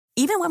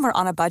Even when we're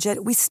on a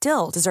budget, we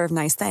still deserve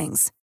nice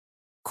things.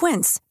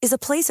 Quince is a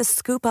place to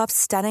scoop up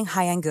stunning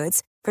high-end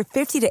goods for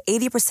 50 to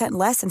 80%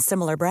 less than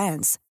similar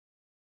brands.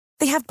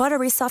 They have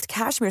buttery soft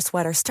cashmere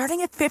sweaters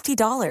starting at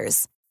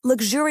 $50,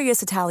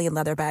 luxurious Italian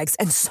leather bags,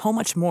 and so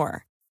much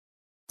more.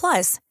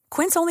 Plus,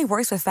 Quince only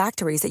works with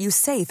factories that use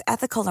safe,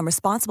 ethical, and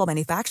responsible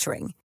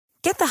manufacturing.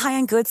 Get the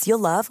high-end goods you'll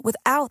love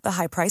without the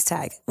high price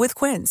tag with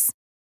Quince.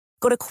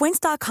 Go to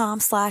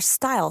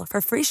quince.com/style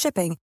for free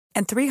shipping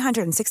and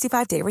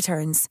 365-day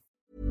returns.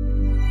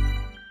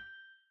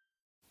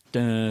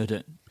 Hello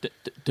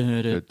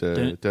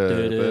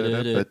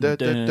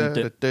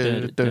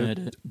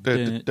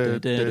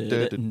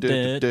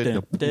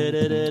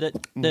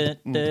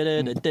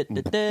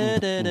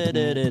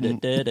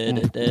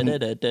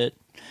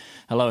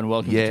and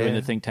welcome to Doing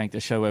the Think Tank,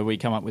 the show where we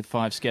come up with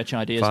 5 sketch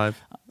ideas.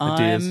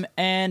 I'm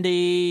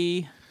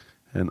Andy.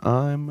 And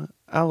I'm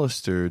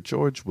Alistair,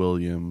 George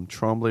William,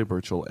 Tremblay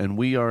Birchall, and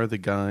we are the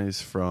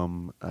guys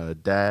from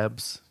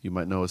Dabs. You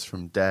might know us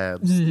from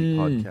Dabs, the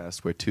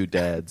podcast where two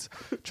dads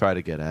try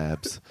to get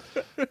abs.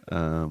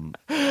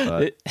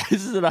 This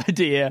is an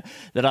idea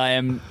that I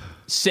am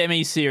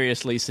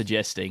semi-seriously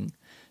suggesting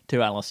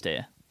to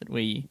Alistair, that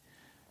we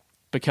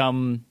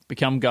become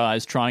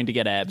guys trying to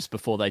get abs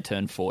before they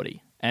turn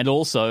 40, and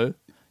also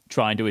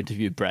trying to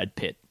interview Brad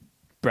Pitt.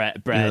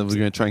 Brad. Yeah, we're going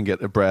to try and get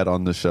Brad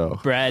on the show.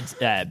 Brad's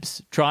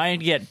abs.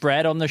 Trying to get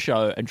Brad on the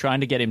show and trying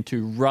to get him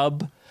to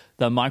rub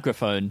the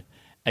microphone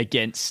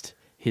against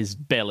his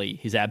belly,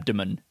 his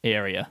abdomen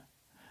area.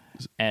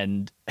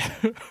 And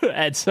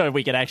and so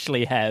we can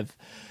actually have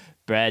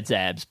Brad's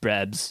abs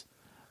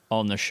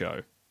on the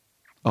show.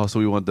 Oh, so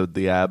we want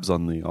the abs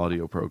on the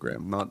audio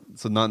program. Not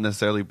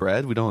necessarily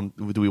Brad. Do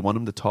we want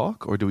him to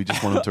talk, or do we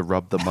just want him to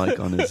rub the mic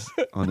on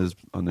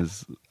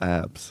his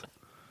abs?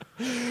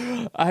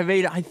 I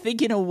mean, I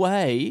think in a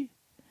way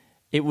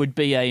it would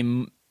be a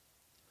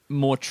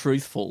more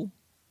truthful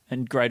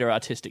and greater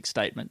artistic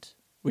statement,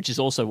 which is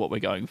also what we're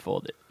going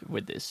for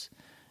with this,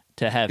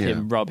 to have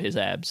him rub his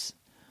abs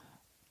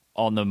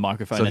on the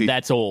microphone. So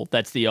that's all.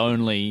 That's the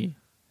only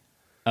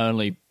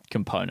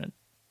component.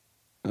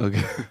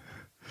 Okay.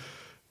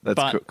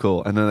 That's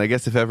cool. And then I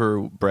guess if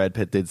ever Brad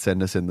Pitt did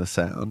send us in the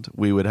sound,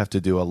 we would have to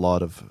do a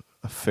lot of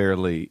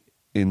fairly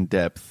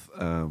in-depth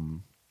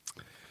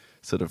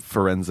sort of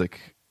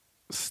forensic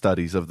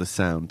studies of the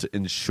sound to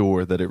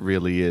ensure that it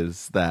really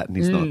is that, and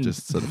he's not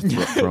just sort of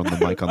throwing the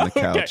mic on the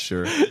couch.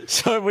 Okay.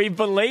 So we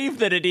believe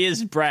that it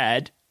is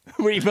Brad.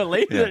 We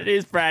believe that it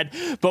is Brad,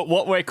 but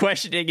what we're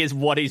questioning is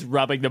what he's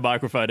rubbing the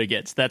microphone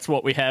against. That's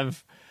what we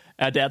have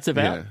our doubts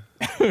about.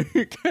 Yeah.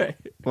 Okay.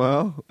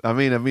 Well, I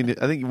mean,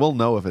 I think we'll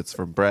know if it's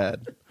from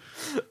Brad.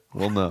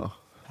 We'll know.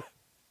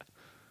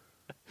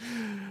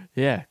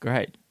 Yeah,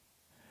 great.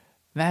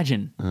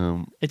 Imagine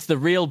it's the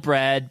real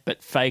Brad,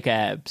 but fake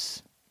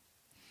abs.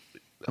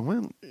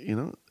 Well,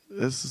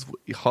 this is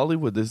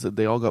Hollywood.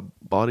 They all got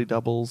body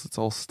doubles. It's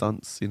all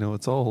stunts.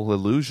 It's all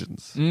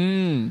illusions.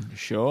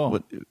 Sure.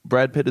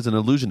 Brad Pitt is an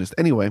illusionist.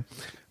 Anyway,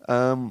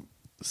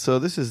 so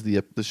this is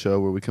the show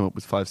where we come up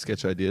with 5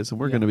 sketch ideas, and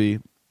we're going to be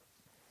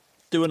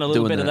doing a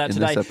little bit of that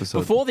today. Episode.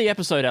 Before the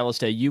episode,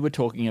 Alistair, you were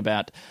talking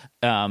about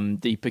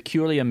the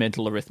peculiar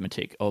mental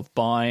arithmetic of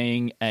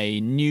buying a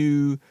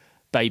new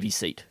baby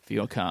seat for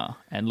your car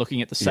and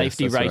looking at the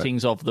safety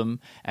ratings of them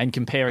and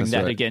comparing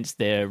that against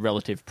their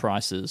relative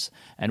prices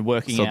and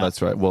working out. So that's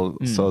right. Well,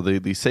 so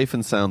the Safe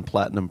and Sound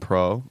Platinum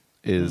Pro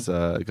is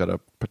got a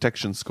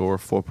protection score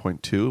of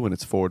 4.2 when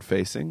it's forward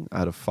facing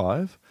out of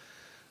 5.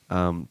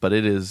 But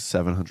it is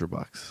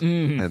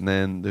 $700. And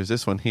then there's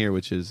this one here,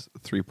 which is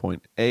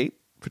 3.8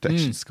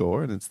 protection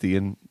score, and it's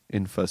the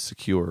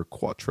InfaSecure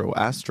Quattro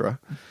Astra.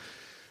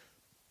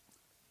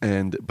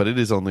 But it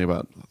is only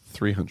about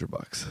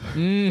 $300.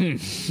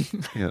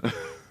 Yeah.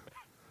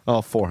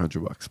 Oh,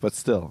 $400, but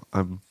still,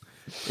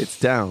 it's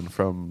down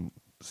from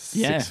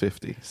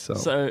 $650.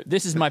 So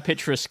this is my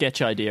pitch for a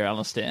sketch idea,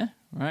 Alistair,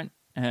 right?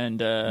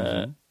 And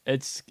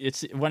it's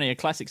one of your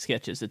classic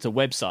sketches. It's a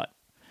website,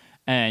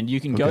 and you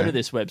can go to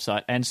this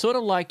website and sort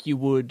of like you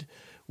would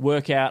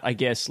work out, I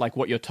guess, like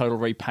what your total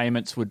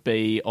repayments would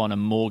be on a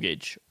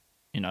mortgage,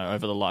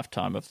 over the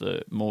lifetime of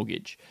the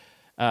mortgage.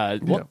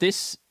 What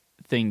this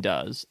thing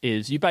does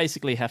is you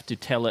basically have to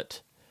tell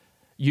it,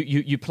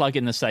 you plug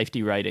in the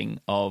safety rating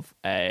of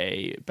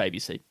a baby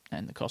seat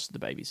and the cost of the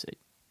baby seat.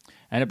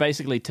 And it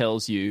basically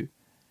tells you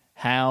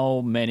how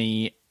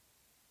many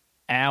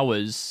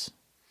hours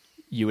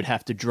you would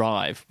have to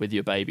drive with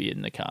your baby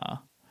in the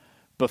car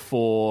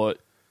before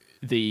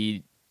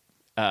the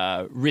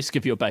risk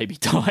of your baby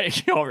dying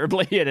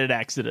horribly in an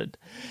accident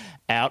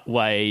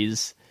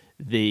outweighs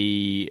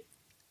the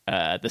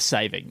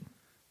saving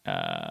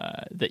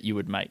that you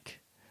would make.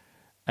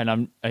 And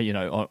I'm,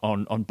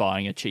 on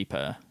buying a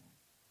cheaper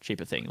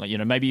thing. Like,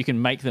 maybe you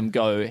can make them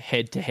go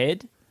head to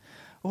head,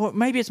 or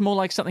maybe it's more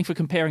like something for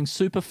comparing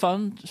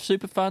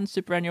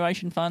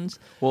superannuation funds.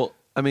 Well,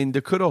 I mean,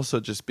 there could also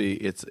just be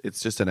it's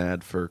just an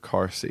ad for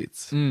car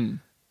seats, and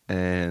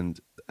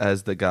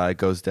as the guy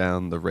goes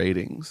down the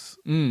ratings,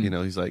 you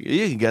know, he's like,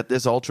 you can get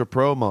this Ultra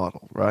Pro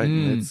model, right?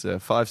 And it's a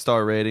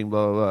 5-star rating,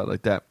 blah, blah, blah,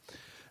 like that.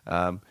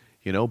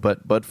 You know,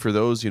 but for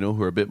those, you know,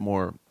 who are a bit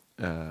more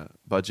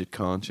budget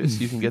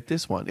conscious, you can get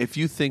this one. If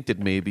you think that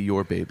maybe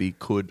your baby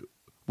could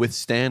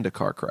withstand a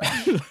car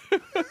crash.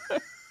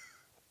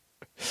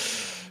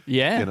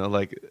 Yeah. You know,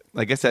 like,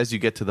 I guess as you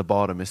get to the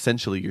bottom,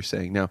 essentially you're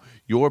saying, now,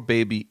 your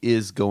baby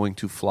is going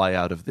to fly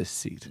out of this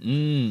seat.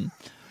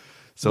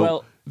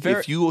 So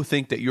if you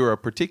think that you're a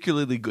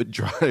particularly good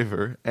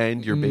driver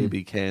and your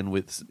baby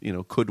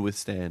could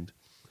withstand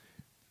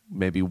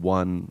maybe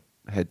one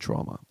head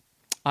trauma.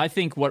 I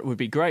think what would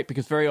be great,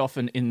 because very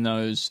often in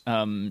those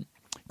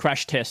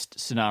crash test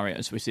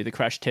scenarios, we see the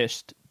crash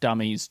test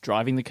dummies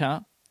driving the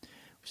car. We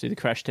see the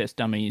crash test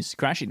dummies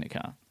crashing the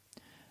car.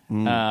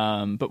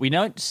 But we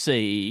don't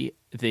see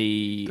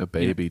the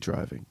baby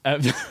driving.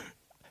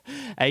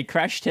 A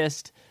crash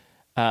test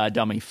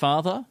dummy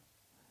father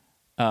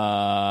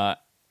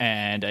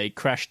and a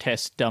crash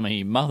test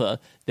dummy mother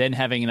then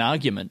having an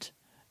argument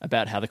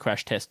about how the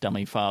crash test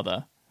dummy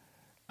father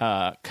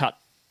cut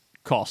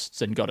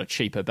costs and got a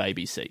cheaper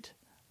baby seat.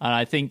 And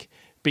I think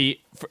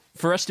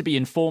for us to be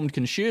informed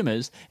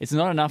consumers, it's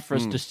not enough for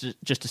us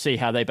just to see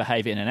how they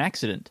behave in an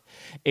accident.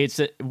 It's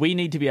that we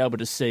need to be able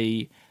to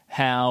see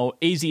how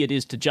easy it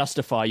is to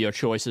justify your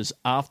choices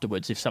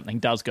afterwards if something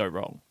does go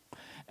wrong.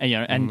 And, you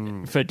know,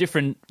 and for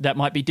different, that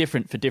might be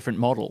different for different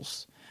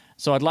models.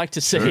 So I'd like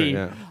to see,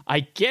 I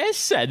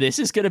guess this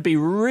is going to be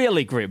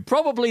really grim,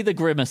 probably the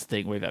grimmest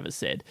thing we've ever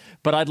said,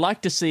 but I'd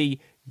like to see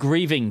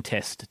grieving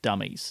test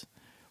dummies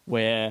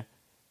where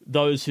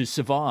those who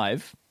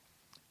survive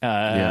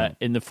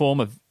in the form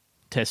of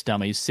test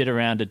dummies sit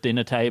around a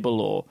dinner table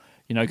or,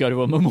 you know, go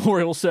to a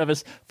memorial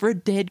service for a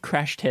dead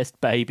crash test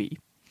baby.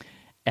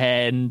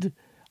 And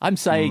I'm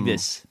saying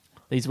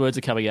these words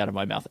are coming out of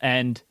my mouth.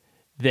 And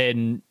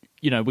then,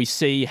 you know, we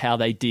see how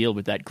they deal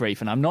with that grief.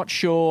 And I'm not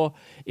sure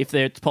if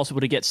it's possible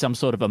to get some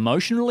sort of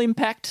emotional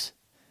impact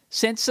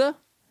sensor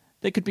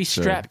that could be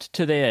strapped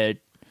to their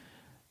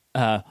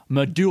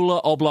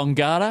medulla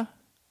oblongata.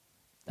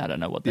 I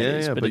don't know what that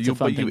is, but it's a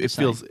fun thing to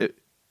say.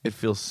 It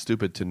feels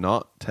stupid to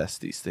not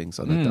test these things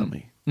on a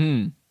dummy.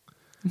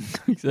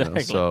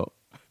 Exactly. You know,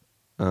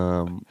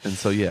 and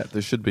so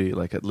there should be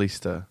like at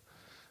least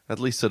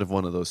sort of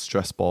one of those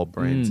stress ball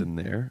brains in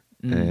there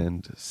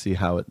and see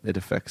how it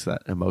affects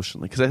that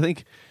emotionally. Because I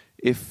think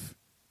if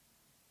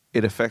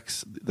it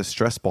affects the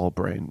stress ball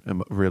brain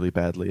really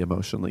badly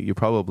emotionally, you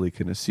probably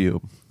can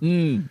assume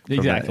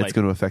exactly it's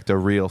going to affect a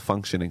real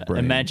functioning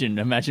brain.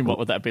 Imagine what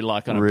would that be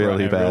like on a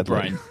really real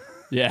brain.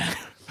 Yeah.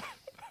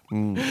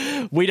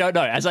 We don't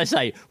know. As I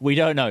say, we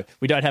don't know.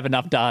 We don't have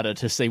enough data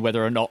to see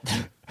whether or not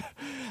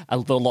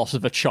the loss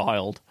of a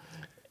child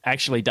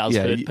actually does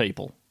hurt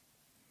people.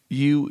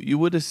 You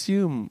would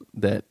assume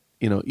that,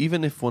 you know,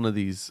 even if one of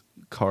these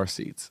car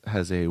seats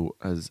has a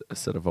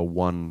sort of a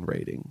 1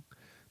 rating,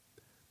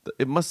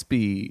 there must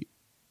be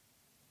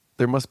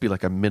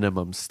like a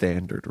minimum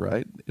standard,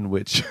 right? In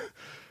which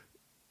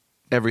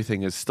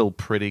everything is still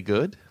pretty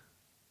good.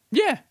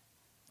 Yeah.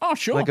 Oh,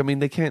 sure. Like, I mean,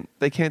 they can't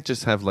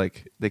just have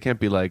like, they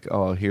can't be like,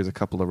 oh, here's a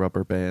couple of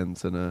rubber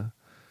bands and a,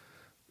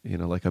 you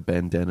know, like a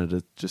bandana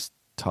to just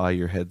tie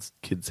your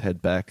kid's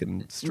head back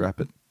and strap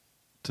it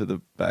to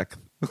the back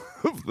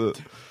of the,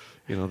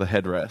 you know, the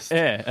headrest.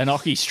 Yeah, an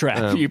hockey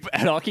strap.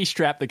 An hockey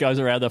strap that goes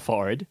around the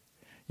forehead.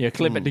 You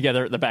clip it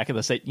together at the back of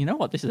the seat. You know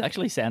what? This is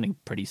actually sounding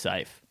pretty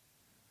safe.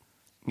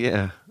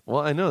 Yeah.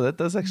 Well, I know that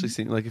does actually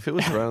seem like if it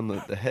was around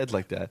the head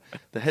like that,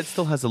 the head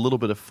still has a little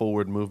bit of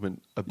forward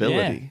movement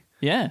ability.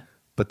 Yeah.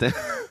 But then,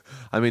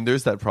 I mean,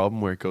 there's that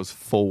problem where it goes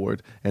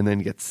forward and then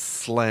gets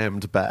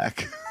slammed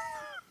back.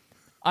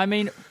 I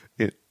mean,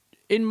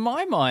 in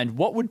my mind,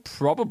 what would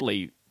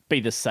probably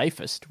be the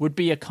safest would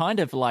be a kind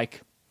of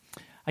like,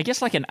 I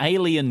guess like an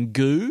alien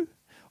goo,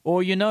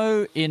 or, you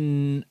know,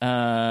 in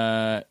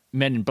Men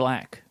in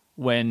Black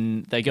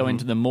when they go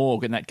into the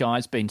morgue and that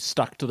guy's been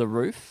stuck to the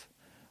roof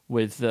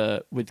with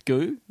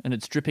goo and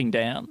it's dripping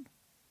down.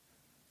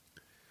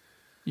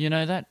 You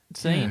know that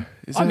scene?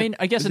 Yeah.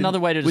 I guess another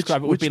way to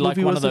describe it would be like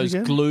one of those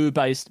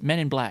glue-based Men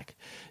in Black,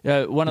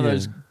 one of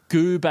those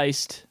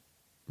goo-based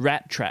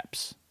rat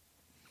traps,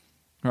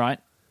 right?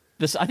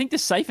 I think the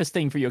safest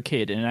thing for your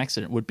kid in an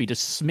accident would be to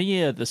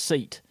smear the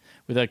seat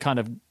with a kind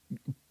of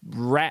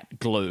rat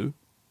glue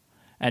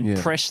and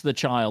press the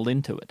child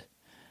into it,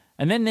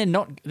 and then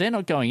they're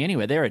not going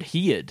anywhere. They're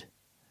adhered,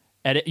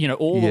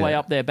 all the way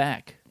up their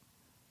back.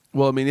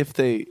 Well, I mean,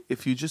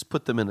 if you just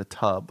put them in a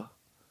tub.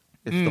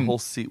 If the whole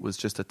seat was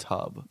just a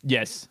tub.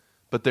 Yes.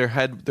 But their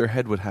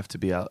head would have to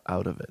be out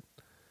of it.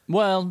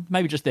 Well,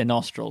 maybe just their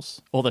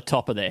nostrils or the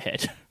top of their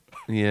head.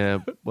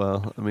 Yeah,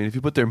 well, I mean, if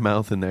you put their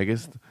mouth in there, I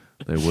guess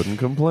they wouldn't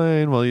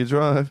complain while you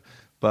drive.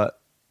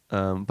 But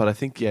I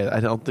think,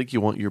 I don't think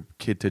you want your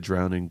kid to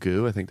drown in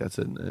goo. I think that's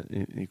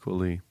an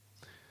equally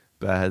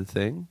bad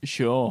thing.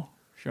 Sure,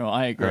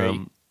 I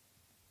agree.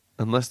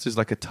 Unless there's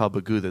like a tub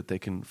of goo that they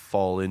can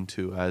fall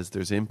into as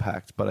there's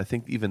impact. But I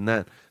think even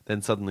that,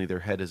 then suddenly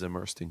their head is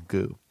immersed in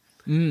goo.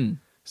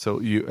 So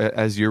you,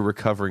 as you're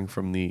recovering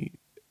from the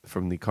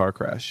car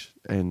crash,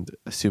 and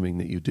assuming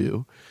that you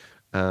do,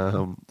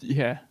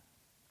 yeah.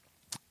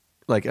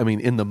 like, I mean,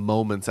 in the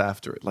moments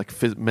after it, like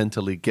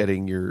mentally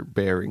getting your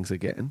bearings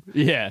again,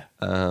 Yeah.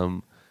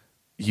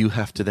 you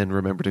have to then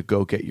remember to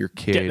go get your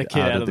kid,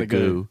 out of the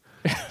goo,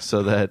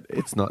 so that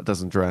it's not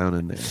doesn't drown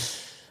in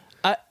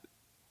there.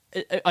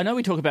 I know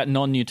we talk about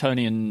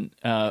non-Newtonian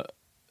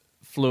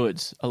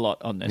fluids a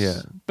lot on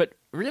this, but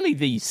really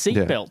the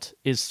seatbelt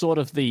is sort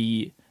of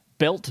the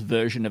belt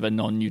version of a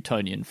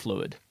non-Newtonian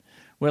fluid,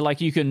 where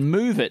like you can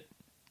move it,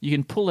 you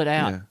can pull it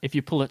out if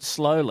you pull it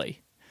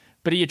slowly,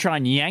 but if you try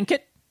and yank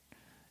it,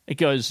 it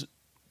goes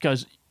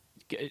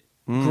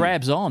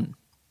grabs on.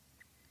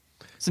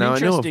 It's an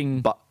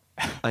interesting.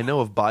 I know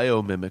of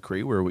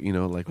biomimicry, where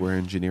where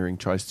engineering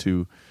tries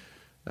to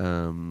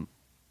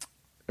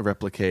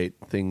replicate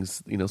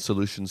things,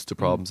 solutions to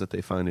problems that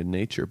they find in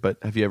nature. But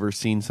have you ever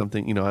seen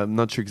something? I'm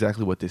not sure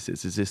exactly what this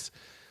is. Is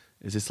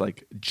this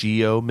like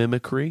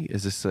geomimicry?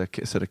 Is this a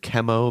sort of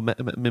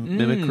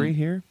mimicry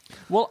here?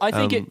 Well, I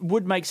think it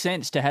would make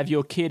sense to have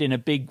your kid in a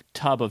big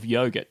tub of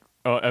yogurt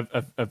or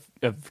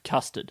of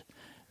custard.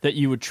 That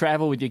you would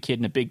travel with your kid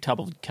in a big tub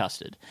of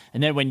custard,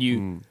 and then when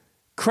you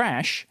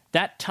crash,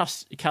 that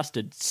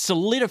custard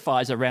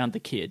solidifies around the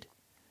kid,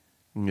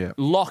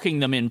 locking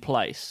them in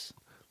place,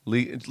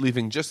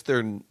 leaving just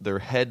their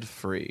head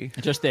free,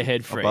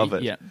 above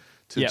it,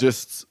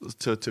 just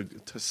to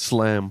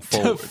slam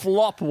forward, to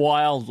flop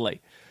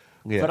wildly.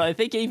 Yeah. But I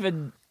think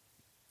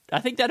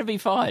that'd be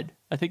fine.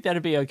 I think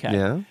that'd be okay.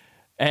 Yeah,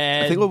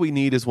 and I think what we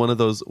need is one of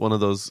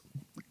those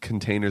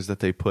containers that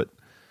they put,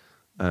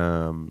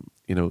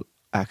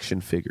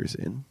 action figures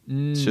in.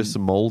 It's just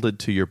molded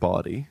to your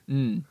body,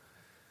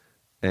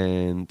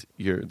 and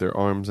their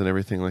arms and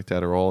everything like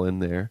that are all in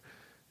there,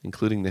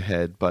 including the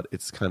head, but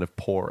it's kind of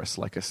porous,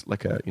 like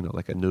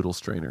a noodle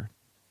strainer.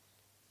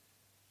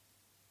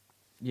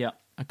 Yeah,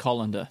 a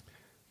colander.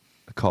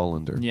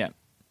 Yeah.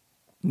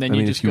 And then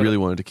if you really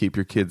wanted to keep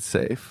your kids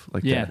safe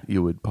like that,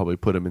 you would probably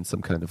put them in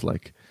some kind of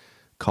like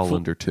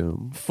colander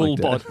tomb.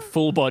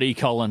 Full body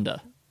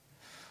colander.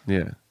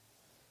 Yeah.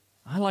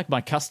 I like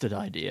my custard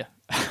idea.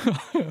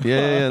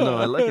 No,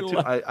 I like it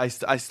too.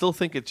 I still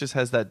think it just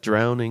has that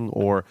drowning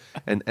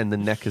and the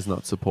neck is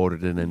not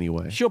supported in any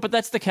way. Sure, but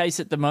that's the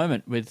case at the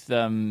moment with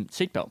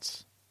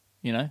seatbelts,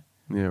 Yeah,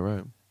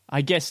 right.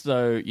 I guess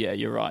though,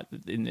 you're right.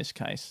 In this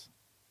case,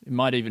 it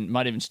might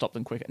even stop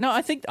them quicker. No,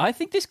 I think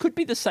this could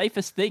be the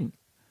safest thing.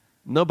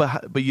 No,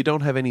 but you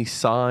don't have any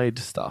side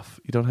stuff.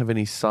 You don't have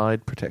any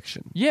side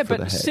protection. Yeah, for but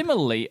the head.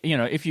 similarly,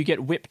 if you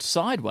get whipped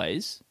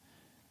sideways.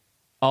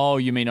 Oh,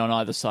 you mean on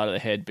either side of the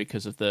head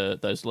because of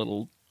those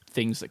little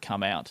things that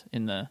come out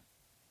in the...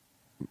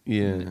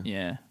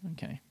 Yeah,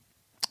 okay.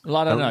 Well,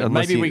 I don't know.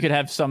 Maybe we could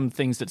have some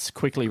things that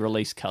quickly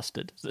release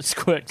custard, that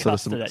squirt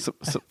custard.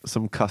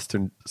 Some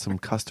custard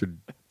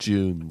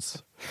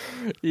dunes.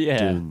 Yeah.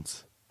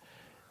 Dunes.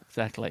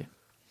 Exactly.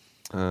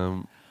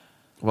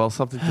 Well,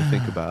 something to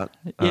think about.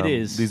 It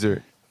is. These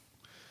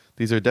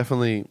are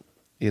definitely,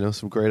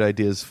 some great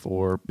ideas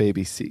for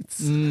baby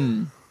seats.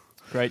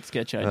 Great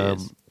sketch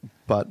ideas.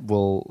 But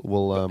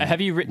we'll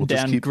have you written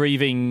down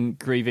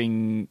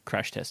grieving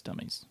crash test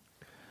dummies?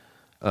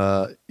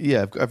 I've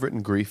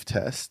written grief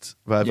test,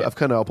 but I've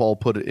kind of all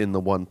put it in the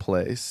one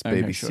place.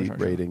 Okay, baby sure.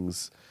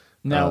 ratings.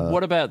 Now,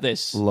 what about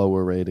this?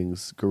 Lower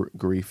ratings,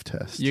 grief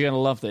test. You're going to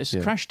love this.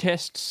 Yeah. Crash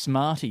test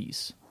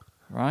Smarties,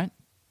 right?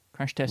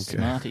 Crash test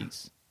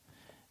Smarties.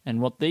 And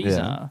what these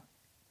are...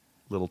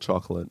 Little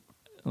chocolate.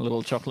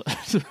 Little chocolate.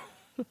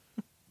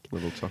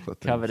 Little chocolate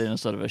things. Covered in a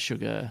sort of a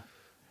sugar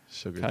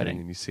coating. coating.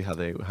 And you see how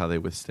they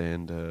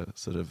withstand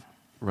sort of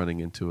running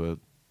into an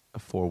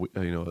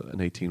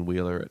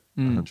 18-wheeler at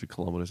 100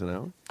 kilometers an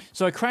hour.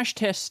 So a crash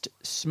test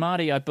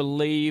Smartie, I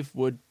believe,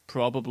 would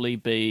probably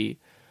be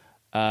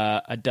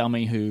a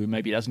dummy who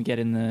maybe doesn't get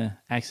in the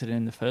accident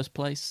in the first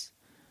place.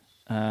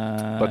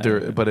 But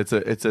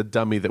it's a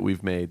dummy that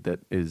we've made that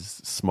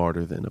is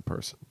smarter than a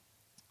person.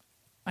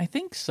 I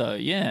think so.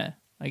 Yeah,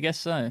 I guess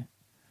so.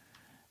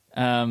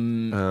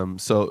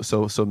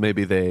 So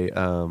maybe they,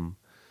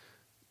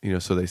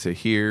 so they say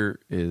here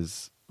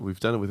is we've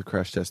done it with a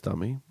crash test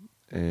dummy,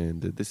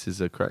 and this is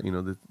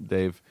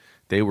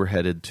they were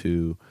headed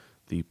to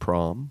the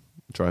prom,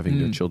 driving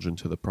their children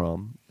to the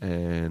prom,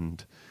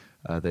 and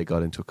they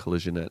got into a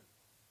collision at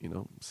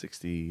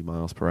 60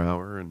 miles per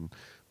hour and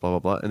blah blah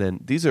blah. And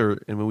then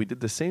when we did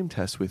the same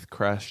test with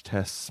crash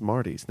test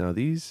Smarties. Now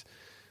these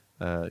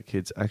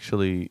kids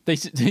actually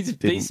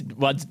these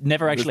ones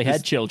never actually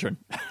had children.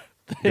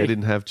 They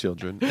didn't have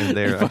children, and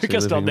they're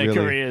focused on their really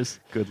careers.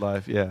 Good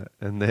life, yeah.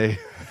 And they,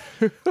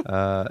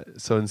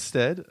 so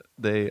instead,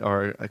 they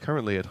are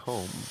currently at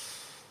home,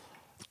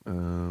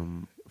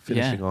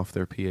 finishing off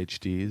their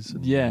PhDs.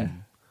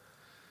 And,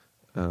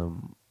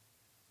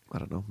 I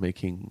don't know,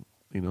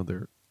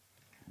 they're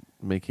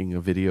making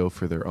a video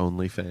for their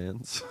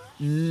OnlyFans.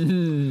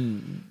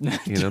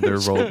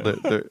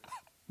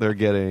 They're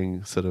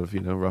getting sort of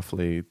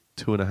roughly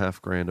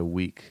 $2,500 a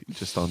week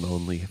just on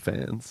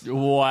OnlyFans.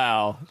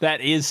 Wow,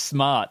 that is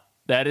smart.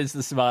 That is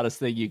the smartest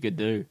thing you could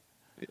do.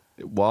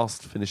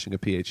 whilst finishing a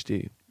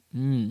PhD.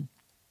 No,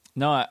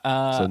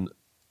 So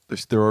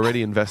they're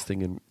already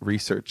investing in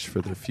research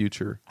for their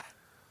future.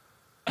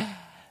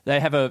 they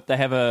have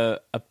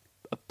a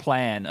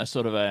plan, a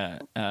sort of a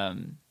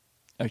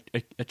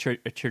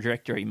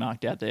trajectory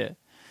marked out there.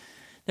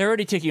 They're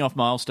already ticking off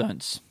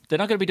milestones. They're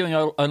not going to be doing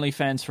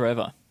OnlyFans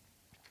forever.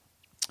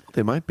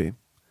 They might be.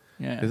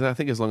 Yeah. 'Cause I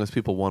think as long as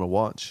people want to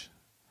watch.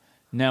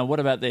 Now, what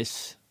about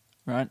this?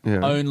 Right?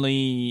 Yeah.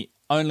 Only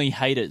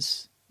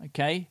haters.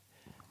 Okay,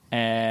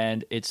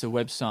 and it's a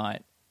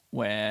website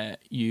where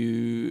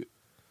you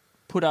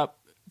put up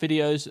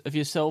videos of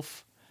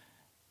yourself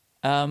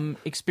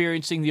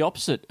experiencing the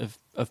opposite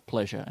of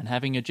pleasure and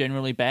having a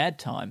generally bad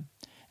time,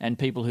 and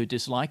people who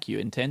dislike you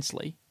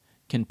intensely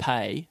can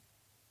pay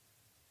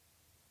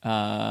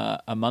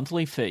a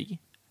monthly fee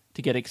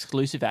to get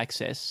exclusive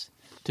access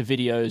to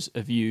videos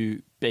of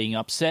you being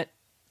upset,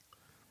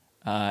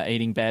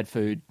 eating bad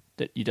food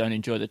that you don't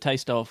enjoy the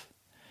taste of,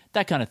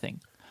 that kind of thing.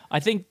 I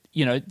think,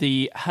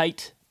 the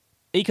hate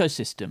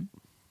ecosystem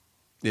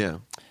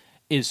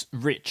is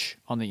rich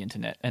on the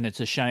internet, and it's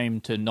a shame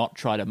to not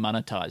try to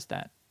monetize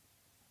that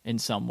in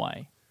some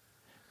way.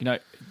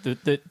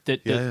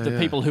 The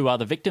people who are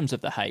the victims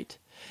of the hate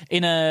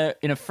in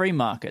a free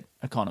market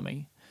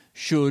economy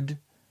should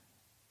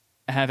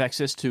have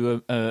access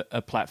to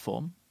a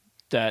platform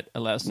that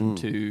allows them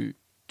to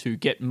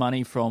get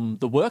money from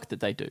the work that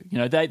they do.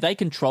 They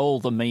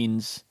control the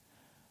means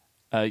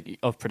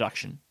of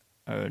production.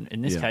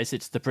 In this case,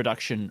 it's the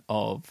production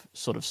of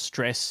sort of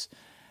stress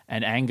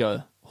and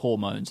anger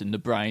hormones in the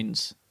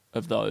brains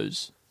of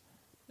those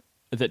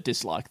that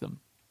dislike them.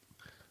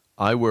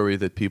 I worry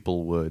that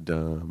people would,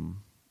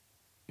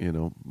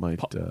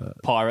 might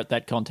pirate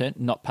that content,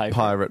 not pay for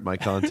pirate my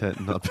content,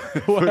 and not pay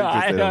for it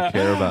because they don't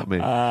care about me.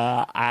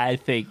 I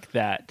think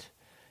that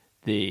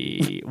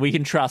we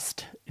can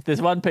trust. If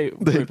there's one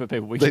group of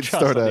people we can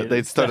trust,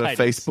 they'd start a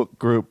Facebook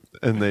group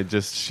and they'd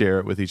just share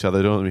it with each other.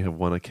 They don't only have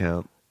one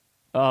account.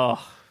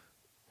 Oh,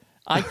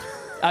 I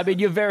mean,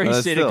 you're very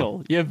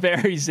cynical. You're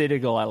very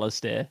cynical,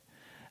 Alistair.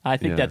 I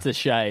think that's a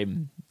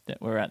shame that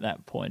we're at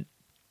that point.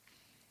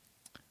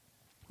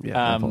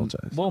 Yeah, I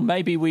apologize. Well,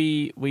 maybe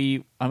we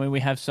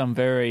have some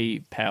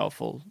very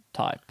powerful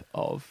type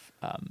of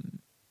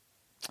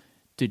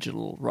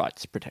digital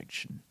rights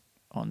protection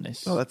on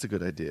this. Oh, that's a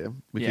good idea.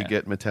 We could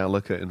get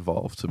Metallica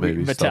involved to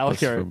maybe stop us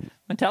from...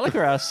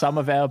 Metallica are some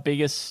of our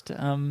biggest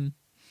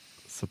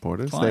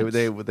supporters. Clients.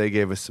 They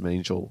gave us some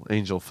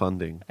angel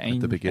funding at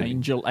the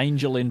beginning.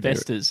 Angel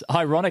investors,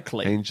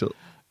 ironically. Angel,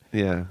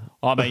 yeah.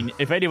 I mean,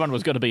 if anyone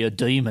was going to be a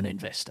demon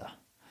investor,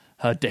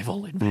 a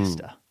devil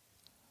investor.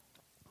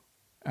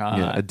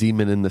 A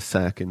demon in the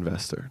sack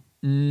investor.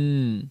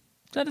 Is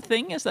that a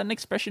thing? Is that an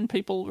expression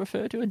people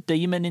refer to? A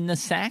demon in the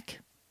sack?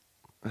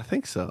 I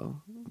think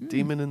so.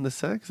 Demon in the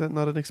sack? Is that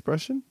not an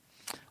expression?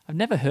 I've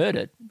never heard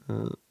it.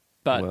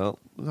 But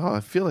I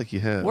feel like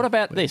you have. What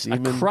about this? A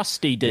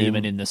crusty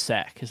demon in the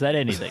sack. Is that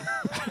anything?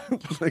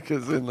 Like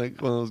as in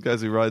like one of those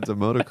guys who rides a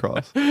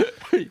motocross.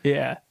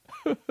 Yeah.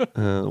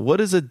 What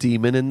is a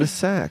demon in the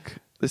sack?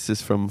 This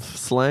is from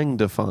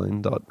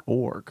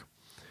slangdefine.org.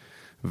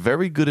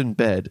 Very good in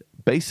bed.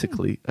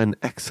 Basically, an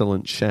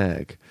excellent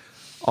shag.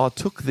 I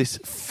took this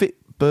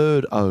fit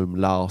bird home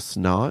last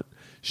night.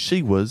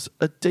 She was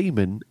a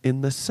demon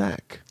in the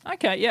sack.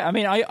 Okay, yeah. I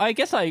mean, I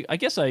guess I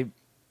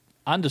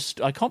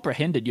understood. I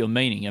comprehended your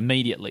meaning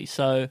immediately.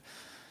 So,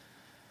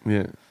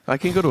 yeah, I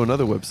can go to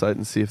another website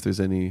and see if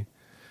there's any.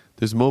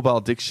 There's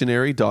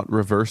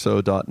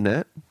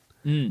mobiledictionary.reverso.net.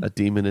 A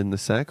demon in the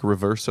sack.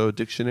 Reverso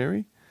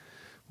dictionary.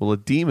 Well, a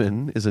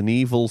demon is an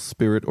evil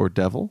spirit or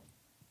devil,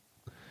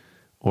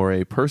 or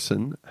a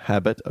person,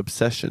 habit,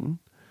 obsession,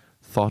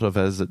 thought of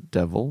as a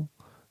devil,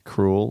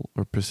 cruel,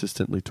 or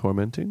persistently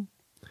tormenting.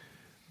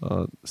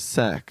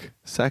 Sack.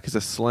 Sack is a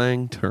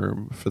slang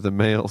term for the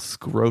male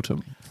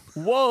scrotum.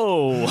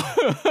 Whoa!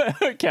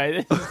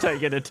 Okay, this is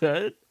taking a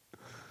turn.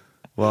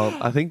 Well,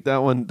 I think that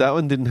one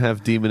didn't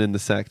have demon in the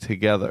sack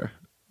together.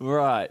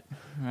 Right.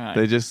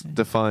 They just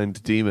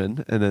defined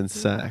demon and then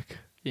sack.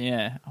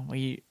 Yeah,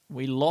 we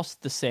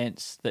lost the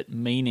sense that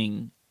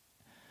meaning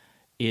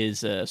is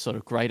sort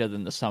of greater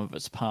than the sum of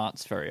its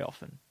parts very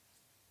often.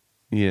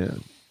 Yeah.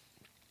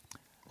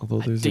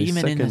 Although there's a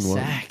demon second in the one.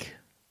 sack.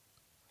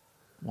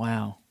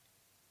 Wow.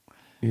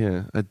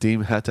 Yeah, a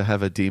demon had to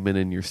have a demon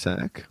in your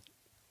sack.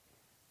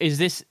 Is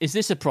this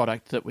a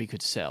product that we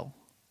could sell?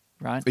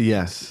 Right?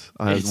 Yes.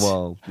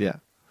 Yeah.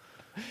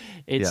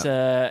 It's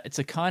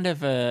a kind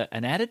of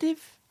an additive,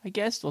 I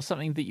guess, or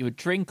something that you would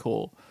drink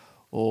or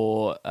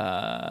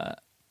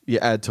you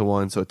add to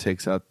wine so it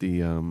takes out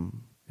the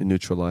it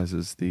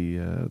neutralizes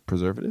the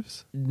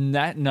preservatives.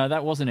 No,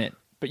 that wasn't it.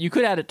 But you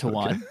could add it to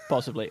wine,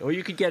 possibly, or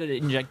you could get it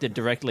injected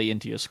directly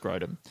into your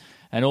scrotum,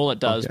 and all it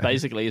does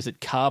basically is it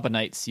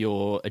carbonates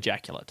your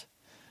ejaculate,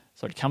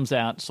 so it comes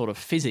out sort of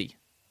fizzy.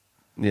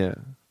 Yeah,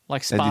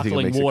 like sparkling and do you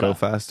think it makes water. It go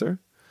faster?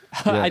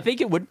 I think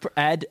it would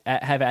have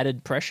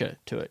added pressure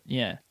to it.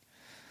 Yeah.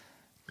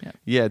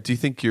 Yeah. Do you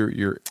think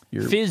your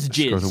fizz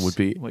scrotum would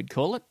be? we'd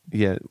call it.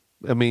 Yeah.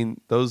 I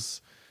mean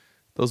those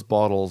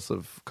bottles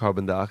of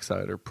carbon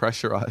dioxide are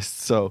pressurized.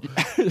 So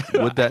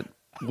would that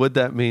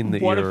mean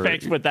that what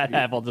effect would that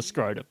have on the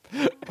scrotum?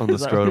 On the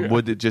scrotum,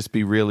 would it just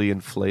be really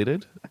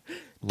inflated,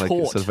 like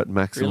taut, sort of at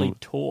maximum? Really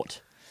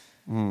taut.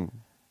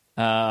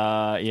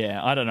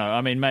 Yeah, I don't know.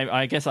 I mean, maybe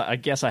I guess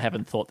I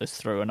haven't thought this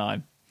through, and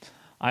I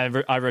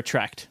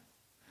retract.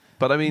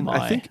 But I mean,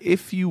 I think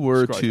if you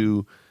were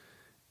scrotum.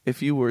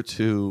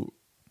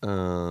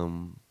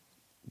 to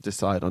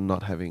decide on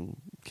not having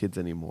kids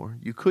anymore,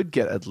 you could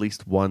get at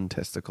least one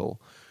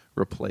testicle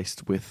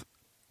replaced with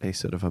a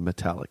sort of a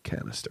metallic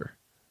canister.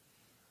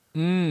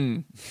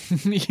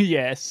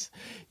 Yes,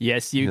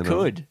 you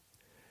could.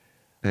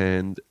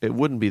 And it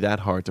wouldn't be that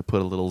hard to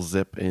put a little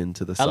zip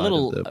into the side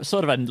of the...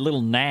 sort of a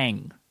little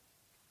nang.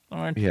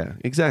 Right. Yeah,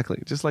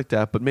 exactly. Just like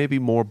that, but maybe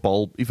even more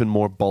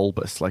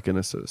bulbous, like in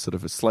a sort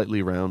of a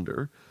slightly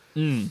rounder.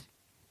 For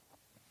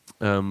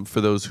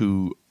those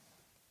who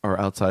are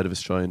outside of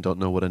Australia and don't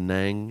know what a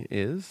nang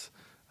is,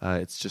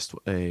 it's just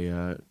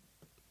a...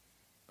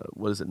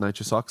 what is it,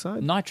 nitrous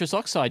oxide? Nitrous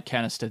oxide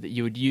canister that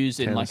you would use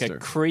in like a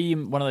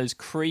cream, one of those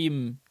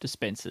cream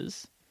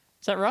dispensers.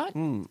 Is that right?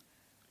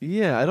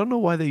 Yeah, I don't know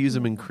why they use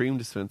them in cream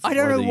dispensers. I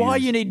don't know why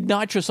you need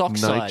nitrous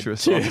oxide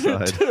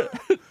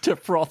to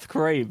froth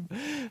cream.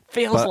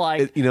 Feels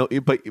like...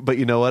 But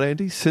you know what,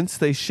 Andy? Since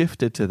they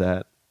shifted to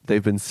that,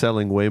 they've been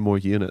selling way more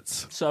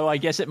units. So I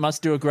guess it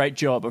must do a great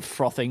job of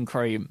frothing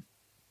cream.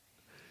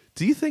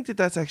 Do you think that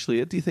that's actually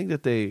it? Do you think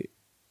that they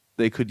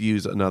could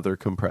use another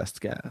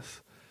compressed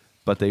gas?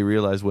 But they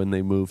realized when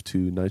they moved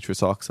to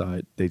nitrous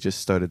oxide, they just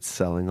started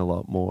selling a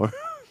lot more.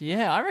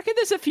 Yeah, I reckon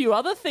there's a few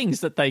other things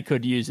that they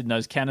could use in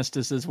those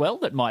canisters as well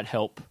that might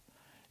help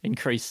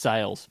increase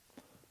sales.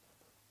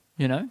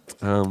 You know?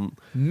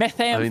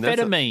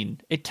 Methamphetamine.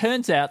 It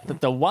turns out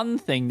that the one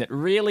thing that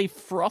really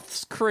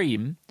froths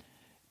cream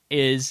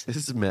is... This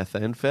is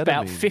methamphetamine.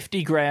 About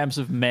 50 grams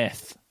of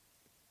meth.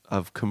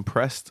 Of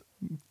compressed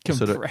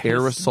sort of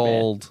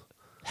aerosoled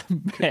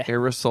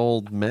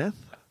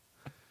meth?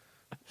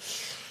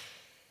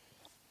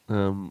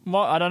 Well,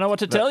 I don't know what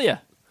to tell you.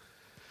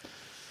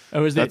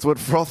 That's what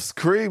froths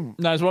cream.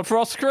 That's what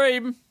froths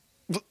cream.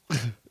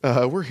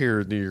 We're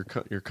here near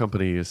your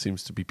company. It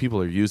seems to be people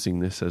are using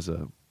this as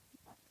a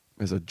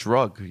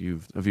drug.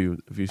 Have you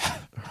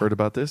heard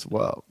about this?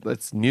 Well,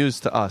 that's news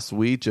to us.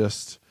 We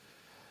just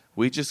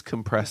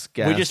compress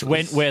gases. We just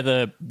went where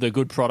the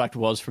good product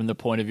was from the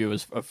point of view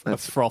of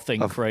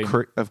frothing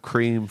cream. Of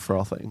cream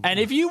frothing. And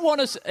if you want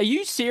us, are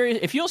you serious?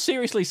 If you're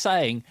seriously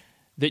saying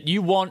that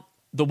you want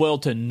the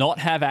world to not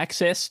have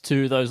access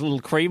to those little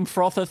cream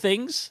frother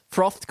things,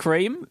 frothed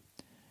cream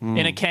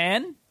in a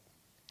can,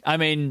 I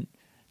mean,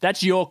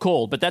 that's your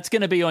call, but that's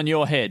going to be on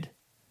your head.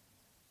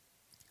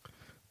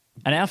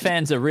 And our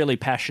fans are really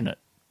passionate.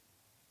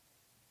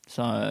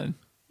 So,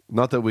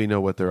 not that we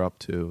know what they're up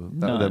to.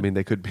 No. I mean,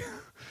 they could be,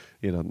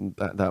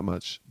 that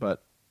much,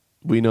 but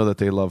we know that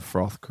they love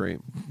froth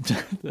cream.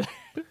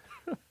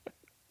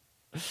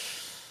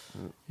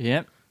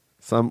 Yep.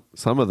 Some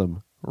of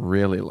them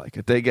really like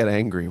it. They get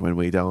angry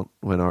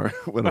when our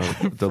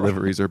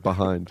deliveries are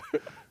behind.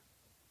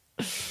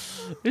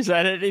 Is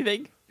that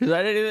anything?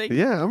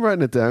 Yeah, I'm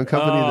writing it down.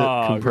 Company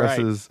that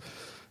compresses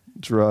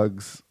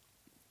drugs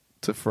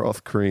to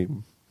froth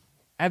cream.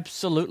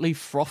 Absolutely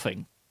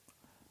frothing.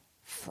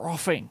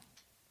 Frothing.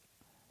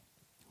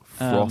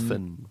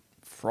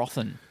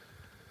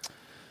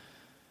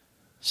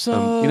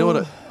 So you know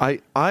what?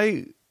 I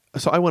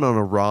went on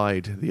a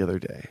ride the other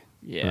day.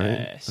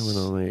 Yes.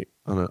 Right?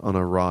 I went on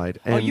a ride.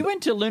 And you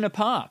went to Luna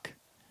Park.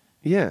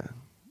 Yeah.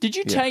 Did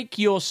you take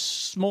your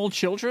small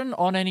children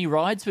on any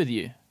rides with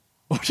you?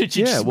 Or did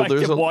you just make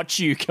them watch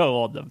you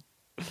go on them?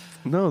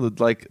 No, the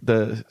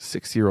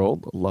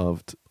 6-year-old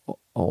loved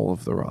all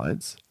of the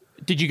rides.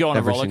 Did you go on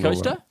a roller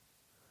coaster?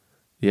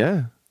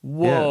 Yeah.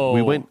 Whoa.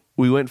 Yeah.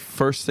 We went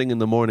first thing in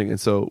the morning, and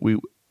so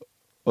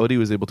Odie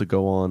was able to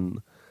go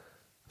on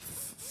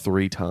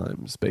 3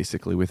 times,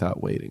 basically,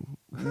 without waiting.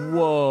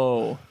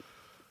 Whoa.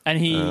 And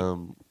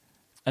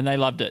and they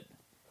loved it.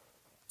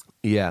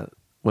 Yeah.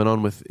 Went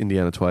on with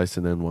Indiana twice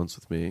and then once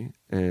with me.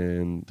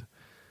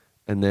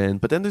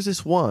 But then there's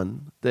this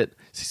one that,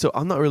 so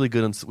I'm not really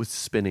good with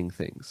spinning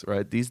things,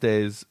 right? These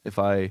days, if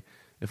I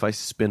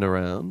spin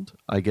around,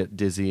 I get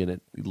dizzy and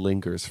it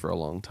lingers for a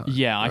long time.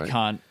 Yeah,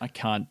 right? I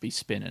can't be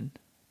spinning.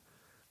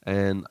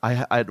 And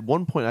at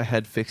one point I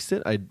had fixed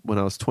it. When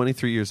I was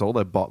 23 years old,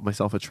 I bought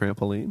myself a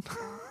trampoline.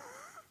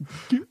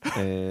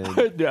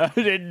 And no, I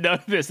didn't know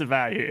this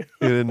about you.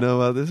 You didn't know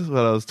about this? When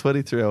I was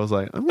 23, I was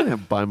like, I'm going to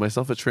buy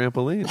myself a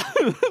trampoline.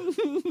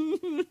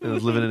 And I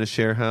was living in a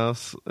share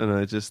house, and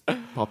I just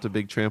popped a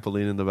big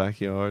trampoline in the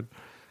backyard.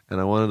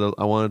 And I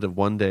wanted to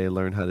one day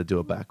learn how to do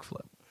a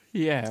backflip.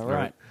 Yeah,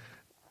 right.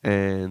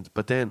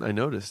 But then I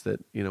noticed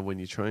that, when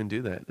you try and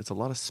do that, it's a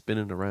lot of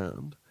spinning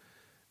around,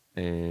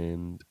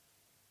 and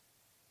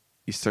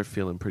you start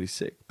feeling pretty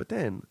sick. But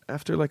then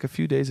after like a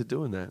few days of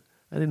doing that,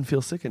 I didn't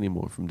feel sick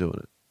anymore from doing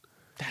it.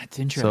 That's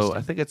interesting. So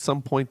I think at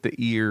some point the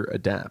ear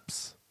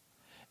adapts.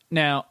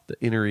 Now, the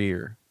inner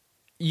ear.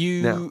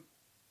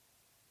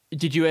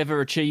 Did you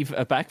ever achieve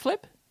a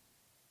backflip?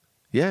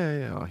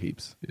 Yeah,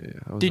 heaps.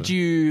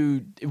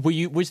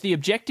 Was the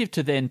objective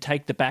to then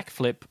take the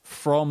backflip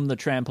from the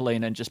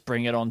trampoline and just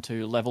bring it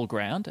onto level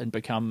ground and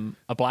become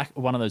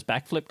one of those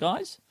backflip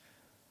guys?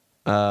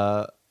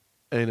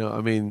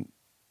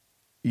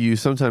 You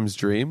sometimes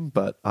dream,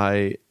 but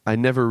I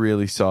never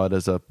really saw it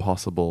as a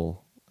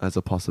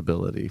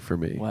possibility for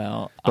me.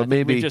 Well, but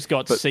maybe we just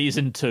got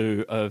season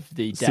 2 of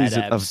the Dabs.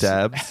 Of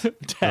Dabs.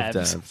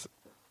 Dabs.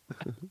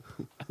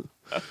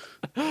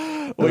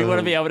 We want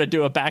to be able to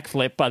do a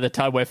backflip by the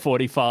time we're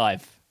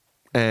 45.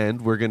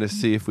 And we're going to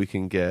see if we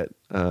can get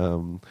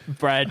Brad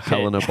Pitt.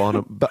 Helena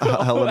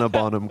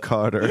Bonham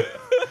Carter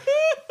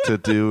to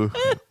do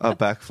a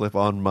backflip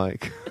on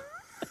mic.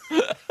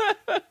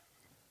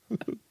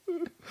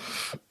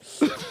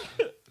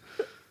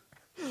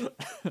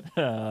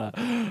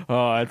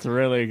 It's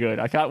really good.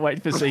 I can't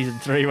wait for season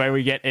 3 where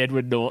we get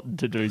Edward Norton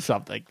to do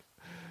something.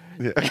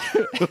 Yeah.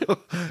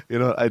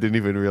 I didn't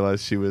even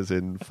realize she was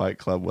in Fight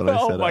Club when I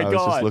said it. I was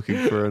just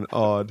looking for an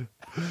odd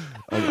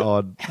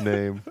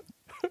name.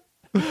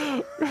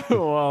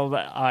 Well,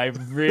 I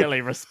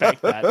really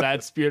respect that.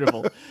 That's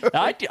beautiful.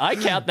 I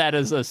count that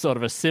as a sort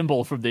of a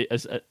symbol from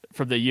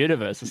the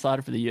universe, a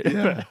sign for the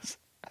universe.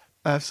 Yeah,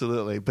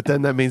 absolutely. But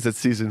then that means that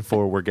season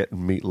 4 we're getting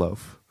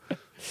Meatloaf.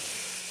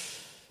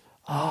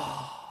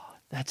 Oh,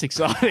 that's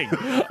exciting.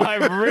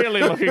 I'm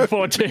really looking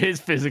forward to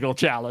his physical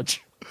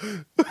challenge.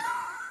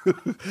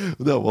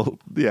 No, well,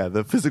 yeah,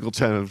 the physical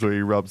challenge where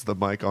he rubs the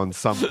mic on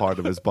some part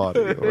of his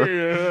body.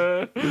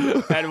 Yeah.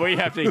 And we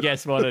have to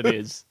guess what it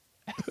is.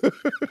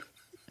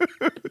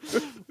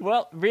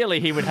 Well, really,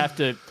 he would have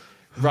to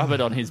rub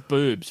it on his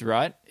boobs,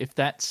 right? If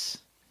that's...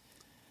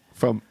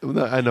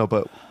 I know,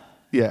 but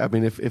yeah, I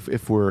mean,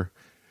 if we're...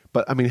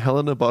 But, I mean,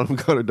 Helena Bonham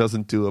Carter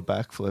doesn't do a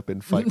backflip in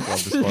Fight Club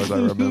as far as I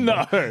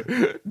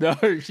remember. No,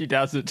 she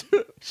doesn't.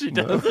 She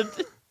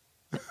doesn't.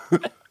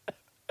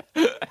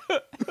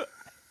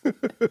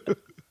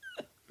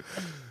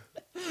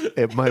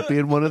 It might be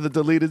in one of the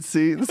deleted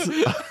scenes.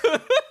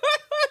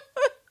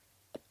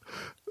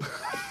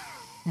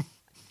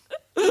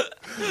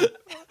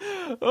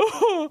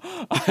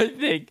 I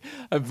think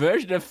a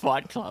version of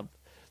Fight Club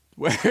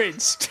where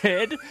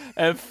instead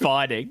of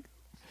fighting,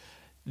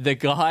 the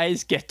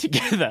guys get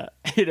together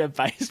in a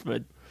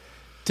basement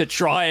to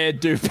try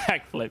and do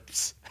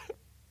backflips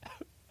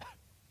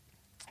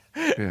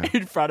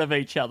in front of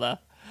each other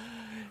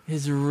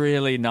is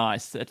really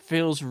nice. It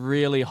feels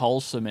really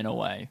wholesome in a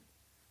way.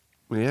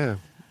 Yeah.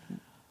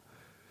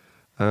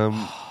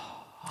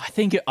 I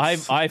think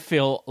I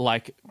feel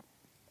like,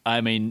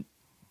 I mean,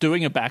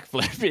 doing a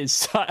backflip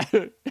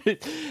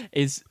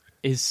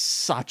is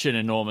such an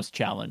enormous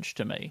challenge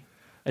to me.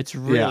 It's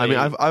really... Yeah, I mean,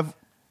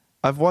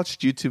 I've watched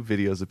YouTube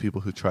videos of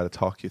people who try to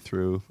talk you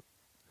through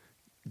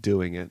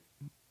doing it.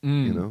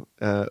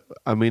 I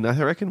mean,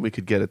 I reckon we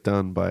could get it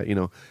done by,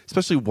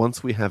 especially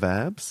once we have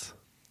abs.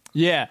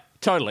 Yeah,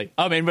 totally.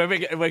 I mean, we're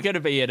going to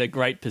be in a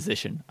great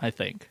position, I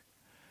think.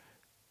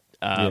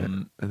 I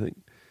think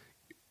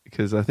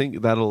because I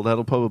think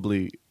that'll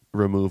probably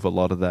remove a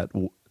lot of that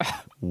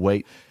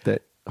weight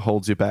that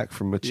holds you back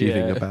from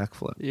achieving a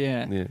backflip.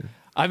 Yeah.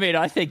 I mean,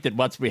 I think that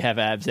once we have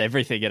abs,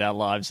 everything in our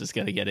lives is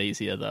going to get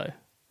easier, though.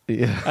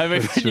 Yeah, I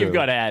mean, when you've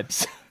got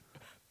abs,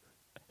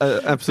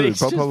 absolutely, things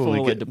probably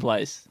fall into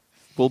place.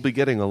 We'll be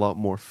getting a lot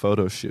more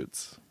photo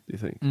shoots. Do you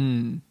think?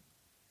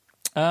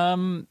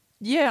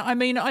 Yeah, I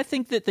mean, I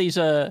think that these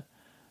are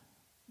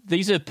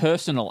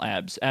personal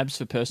abs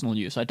for personal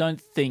use. I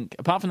don't think,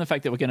 apart from the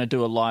fact that we're going to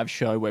do a live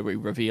show where we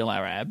reveal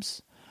our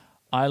abs,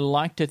 I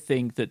like to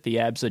think that the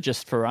abs are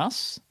just for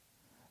us.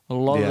 A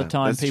lot of the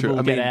time,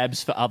 people get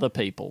abs for other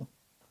people.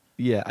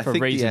 Yeah, I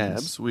think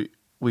reasons. The abs,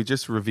 we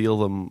just reveal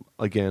them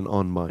again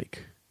on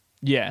mic.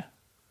 Yeah,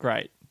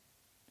 great.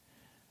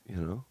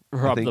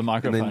 Rub the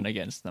microphone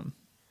against them.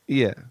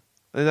 Yeah,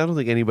 and I don't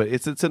think anybody.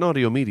 It's an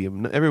audio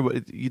medium.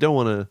 Everybody, you don't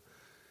want to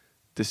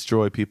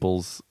destroy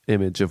people's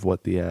image of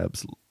what the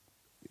abs,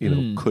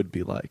 could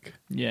be like.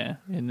 Yeah,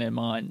 in their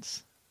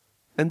minds.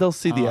 And they'll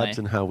see the abs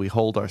and how we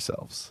hold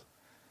ourselves.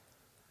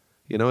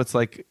 It's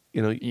like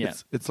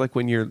it's like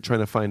when you're trying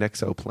to find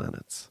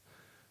exoplanets,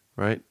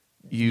 right?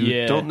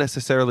 You don't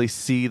necessarily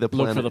see the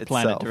planet. Look for the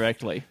planet itself.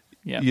 Directly.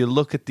 Yeah. You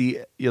look at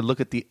the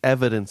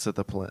evidence of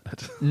the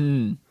planet.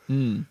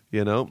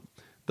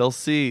 They'll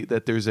see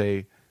that there's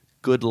a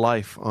good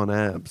life on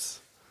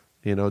abs.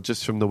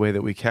 Just from the way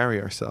that we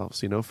carry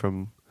ourselves.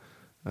 From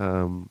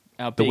our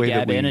big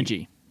ab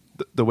energy.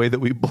 The way that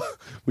we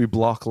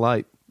block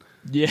light.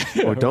 Yeah.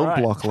 Or don't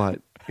block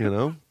light.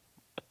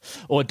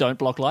 Or don't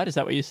block light. Is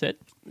that what you said?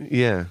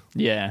 Yeah.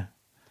 Yeah.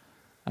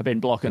 I've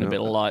been blocking a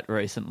bit of light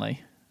recently.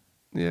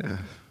 Yeah,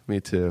 me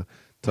too.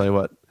 Tell you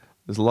what,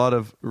 there's a lot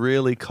of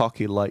really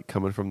cocky light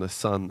coming from the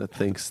sun that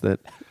thinks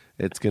that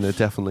it's going to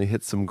definitely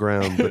hit some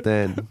ground, but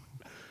then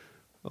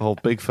a whole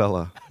big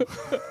fella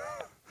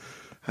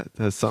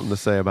has something to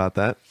say about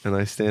that, and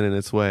I stand in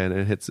its way, and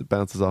it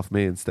bounces off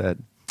me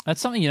instead. That's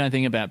something you don't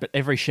think about, but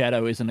every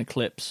shadow is an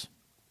eclipse.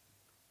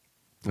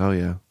 Oh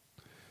yeah,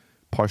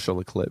 partial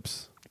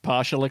eclipse.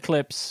 Partial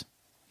eclipse.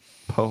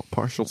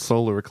 Partial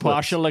solar eclipse.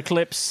 Partial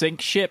eclipse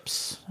sink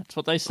ships. That's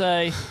what they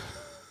say.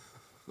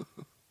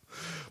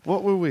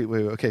 What were we?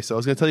 Wait. Okay, so I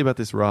was going to tell you about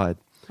this ride.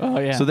 Oh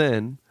yeah. So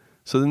then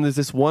there's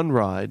this one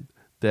ride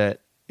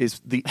that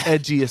is the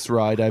edgiest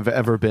ride I've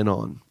ever been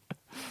on.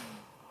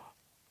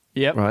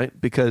 Yep. Right?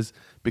 Because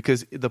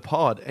the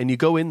pod, and you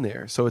go in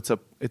there, so it's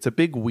a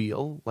big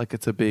wheel, like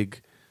it's a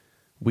big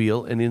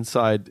wheel, and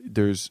inside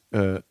there's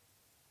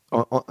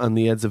on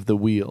the ends of the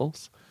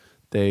wheels,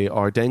 they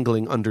are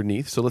dangling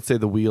underneath. So let's say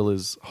the wheel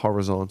is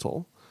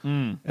horizontal,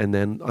 and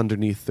then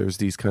underneath there's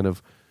these kind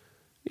of,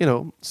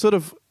 sort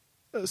of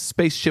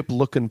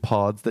spaceship-looking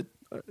pods that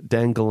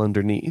dangle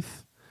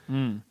underneath.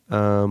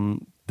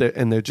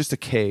 They're just a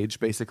cage,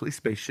 basically,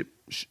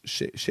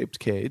 spaceship-shaped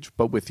cage,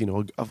 but with,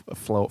 a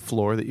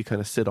floor that you kind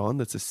of sit on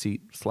that's a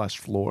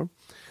seat/floor.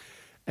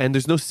 And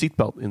there's no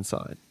seatbelt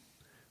inside,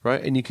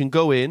 right? And you can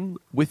go in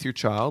with your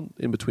child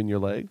in between your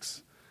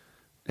legs,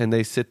 and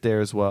they sit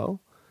there as well.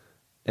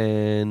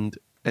 And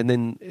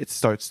then it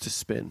starts to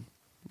spin,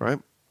 right?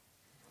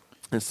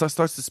 And it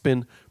starts to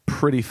spin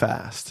pretty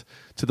fast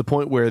to the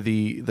point where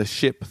the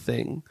ship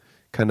thing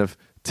kind of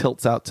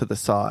tilts out to the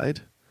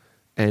side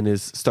and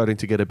is starting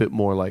to get a bit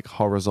more like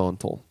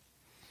horizontal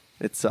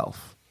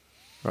itself,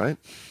 right?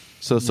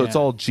 So it's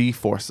all G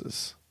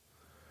forces,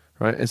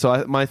 right? And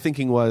so my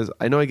thinking was,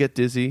 I know I get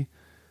dizzy,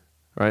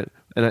 right?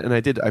 And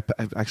I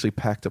actually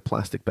packed a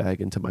plastic bag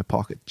into my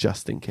pocket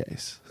just in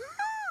case.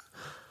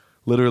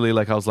 Literally,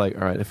 like I was like,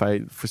 all right, if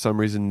I for some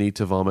reason need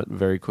to vomit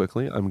very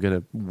quickly, I'm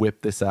gonna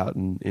whip this out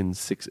in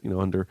six,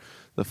 under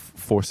the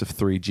force of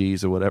 3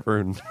 Gs or whatever,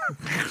 and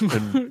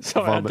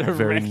so vomit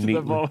very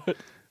neatly,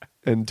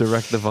 and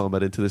direct the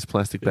vomit into this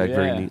plastic bag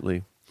very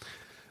neatly.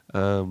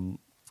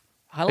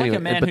 I like a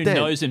man who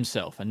knows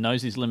himself and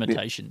knows his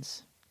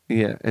limitations.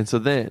 Yeah, and so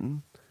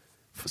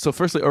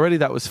firstly, already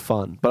that was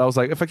fun, but I was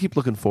like, if I keep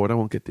looking forward, I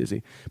won't get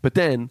dizzy. But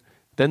then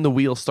the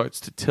wheel starts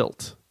to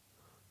tilt.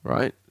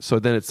 Right? So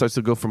then it starts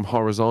to go from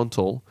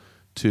horizontal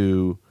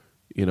to,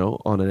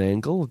 on an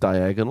angle,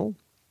 diagonal.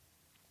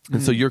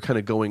 And so you're kind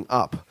of going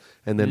up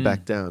and then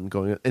back down,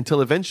 going until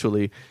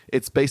eventually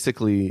it's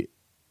basically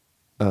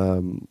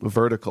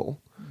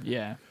vertical.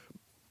 Yeah.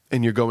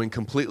 And you're going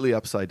completely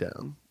upside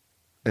down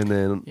and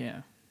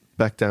then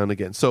back down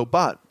again. So,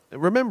 but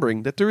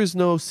remembering that there is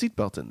no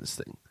seatbelt in this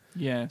thing.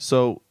 Yeah.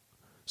 So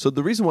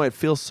the reason why it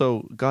feels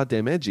so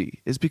goddamn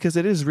edgy is because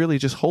it is really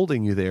just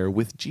holding you there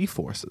with G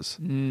forces.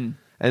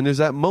 And there's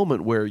that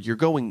moment where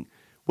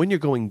when you're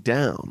going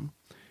down,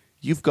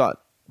 you've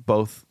got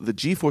both the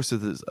G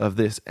forces of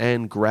this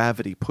and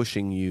gravity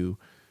pushing you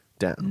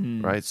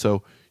down, right?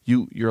 So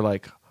you're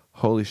like,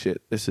 holy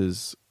shit, this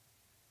is,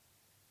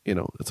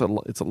 it's a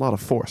lot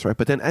of force, right?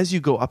 But then as you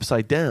go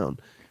upside down,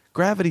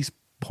 gravity's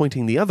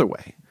pointing the other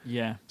way.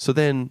 Yeah. So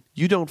then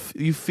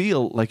you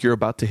feel like you're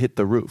about to hit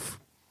the roof.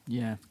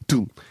 Yeah.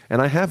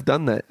 And I have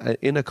done that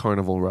in a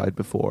carnival ride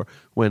before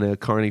when a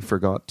carny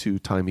forgot to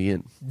tie me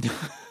in.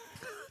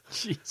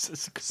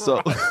 Jesus Christ.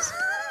 So,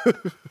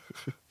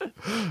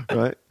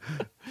 right?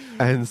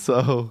 And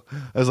so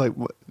I was like,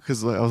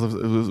 because I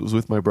was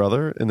with my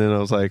brother, and then I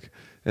was like,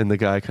 and the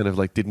guy kind of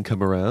like didn't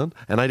come around,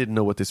 and I didn't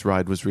know what this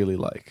ride was really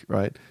like,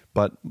 right?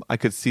 But I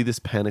could see this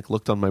panic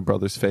looked on my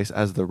brother's face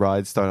as the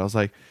ride started. I was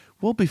like,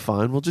 we'll be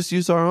fine. We'll just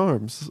use our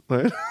arms,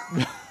 right?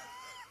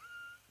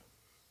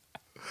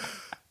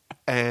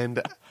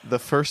 And the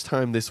first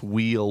time this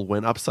wheel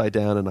went upside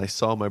down and I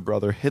saw my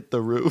brother hit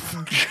the roof.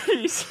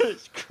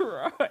 Jesus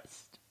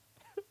Christ.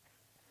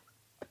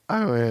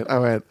 I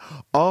went,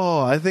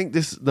 oh, I think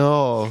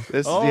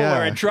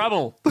we're in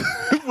trouble.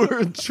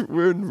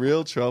 we're in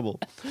real trouble.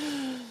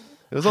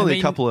 It was only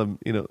a couple of,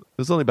 it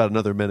was only about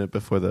another minute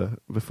before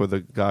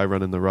the guy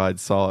running the ride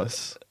saw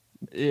us.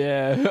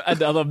 Yeah,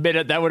 another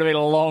minute. That would have been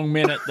a long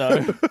minute,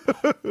 though.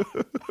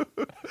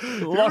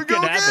 A lot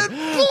can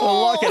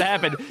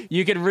happen.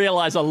 You can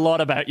realize a lot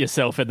about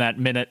yourself in that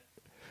minute.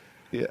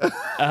 Yeah.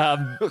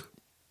 I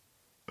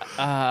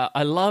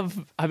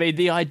mean,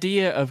 the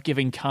idea of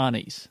giving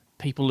carnies,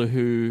 people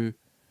who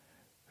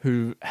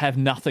have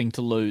nothing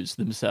to lose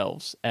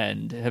themselves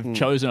and have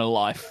chosen a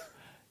life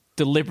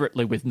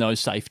deliberately with no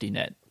safety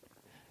net.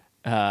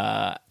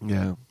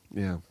 Yeah.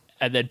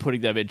 And then putting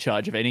them in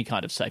charge of any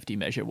kind of safety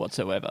measure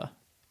whatsoever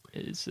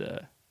is...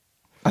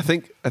 I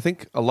think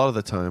a lot of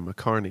the time a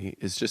carny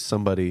is just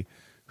somebody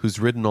who's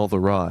ridden all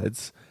the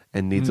rides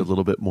and needs a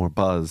little bit more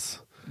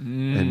buzz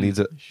and needs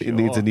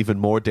an even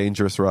more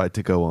dangerous ride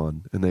to go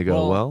on. And they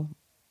go, well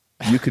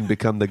you can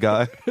become the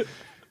guy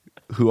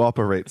who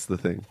operates the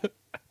thing.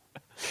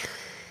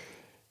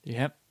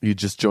 Yep. You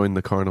just join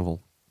the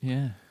carnival.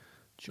 Yeah.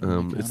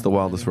 It's the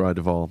wildest ride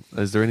of all.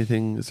 Is there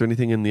anything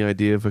in the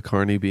idea of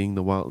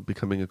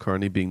becoming a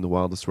carny being the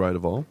wildest ride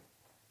of all?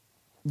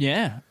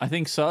 Yeah, I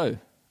think so.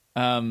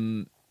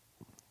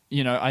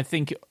 I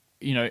think,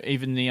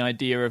 even the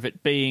idea of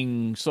it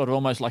being sort of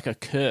almost like a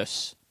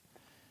curse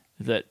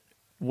that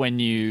when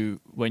you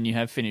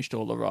have finished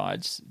all the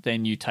rides,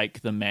 then you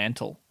take the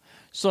mantle.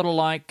 Sort of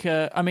like,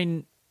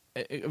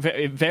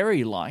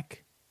 very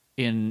like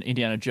in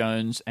Indiana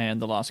Jones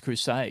and The Last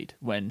Crusade,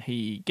 when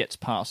he gets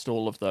past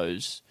all of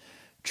those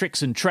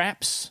tricks and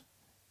traps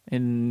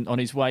on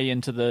his way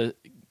into the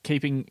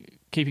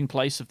keeping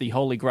place of the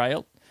Holy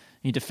Grail.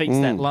 He defeats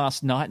that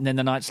last knight, and then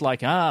the knight's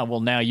like, well,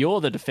 now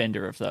you're the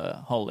defender of the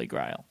Holy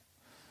Grail.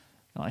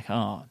 Like,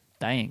 oh,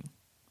 dang.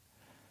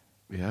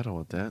 Yeah, I don't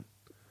want that.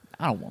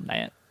 I don't want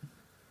that.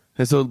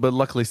 And so, but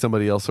luckily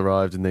somebody else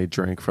arrived and they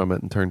drank from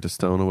it and turned to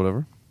stone or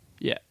whatever.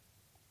 Yeah.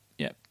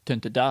 Yeah.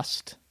 Turned to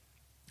dust.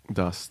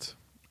 Dust.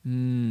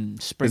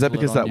 Is Sprinkle that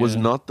because it that on was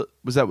you. not the,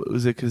 was it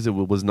because it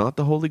was not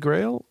the Holy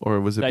Grail,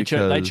 or was it They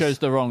chose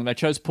the wrong. They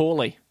chose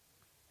Paulie.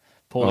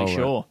 Paulie right.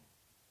 Shaw.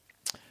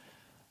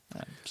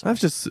 I've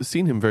just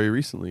seen him very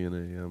recently in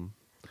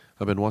a.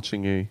 I've been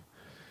watching a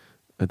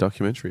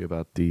documentary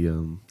about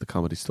the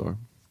Comedy Store,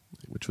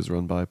 which was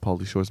run by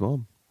Paulie Shore's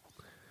mom.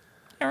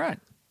 All right.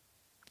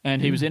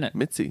 And he was in it.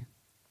 Mitzi.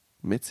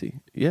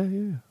 Yeah,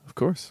 of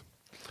course.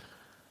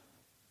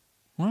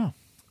 Wow.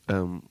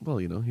 Well,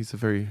 he's a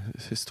very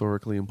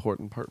historically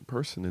important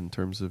person in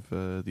terms of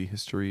the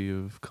history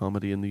of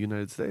comedy in the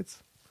United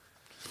States.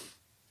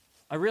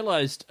 I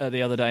realized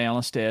the other day,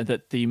 Alistair,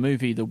 that the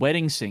movie The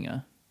Wedding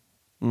Singer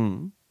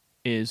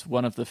is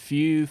one of the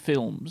few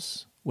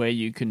films where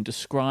you can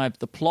describe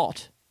the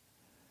plot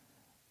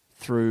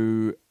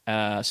through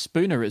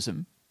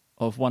spoonerism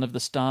of one of the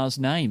stars'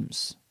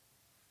 names.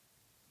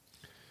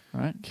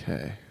 Right?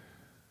 Okay.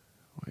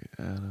 Wait,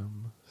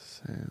 Adam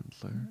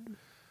Sandler,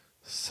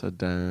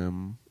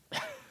 Saddam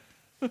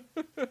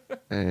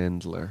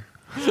Andler.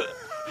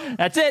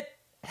 That's it.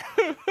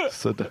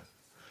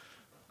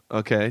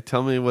 Okay,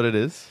 tell me what it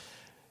is.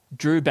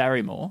 Drew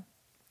Barrymore.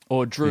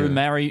 Or Drew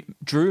Yeah.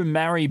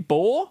 Marry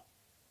Boar?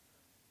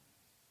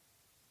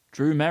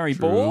 Drew Marry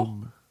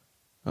Boar?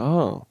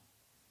 Oh.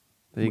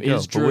 There you go.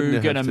 Is But wouldn't Drew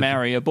it going to have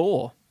marry a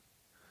boar?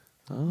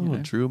 Oh,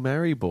 Drew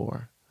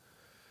Marybore.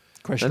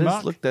 Question That is-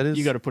 mark? look, that is-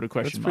 You got to put a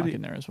question that's mark pretty-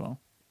 in there as well.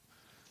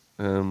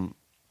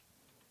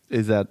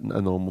 Is that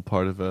a normal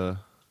part of a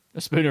A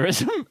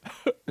spoonerism?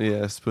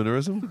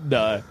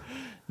 spoonerism?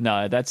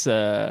 No, that's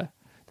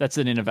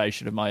an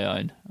innovation of my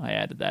own. I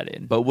added that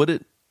in. But would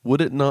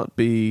it not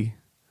be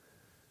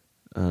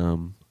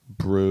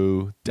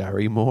Brew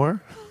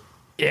Darrymore?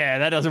 Yeah,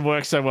 that doesn't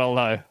work so well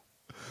though.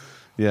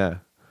 Yeah.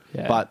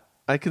 Yeah. But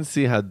I can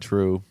see how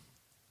Drew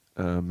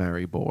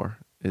Marybore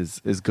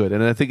is good,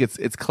 and I think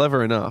it's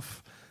clever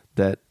enough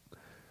that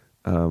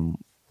oh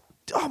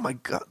my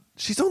god,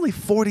 she's only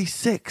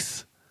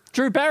 46.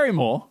 Drew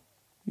Barrymore?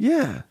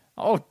 Yeah.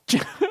 Oh,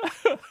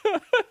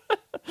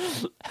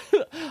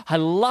 I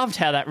loved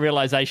how that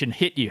realization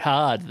hit you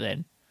hard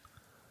then.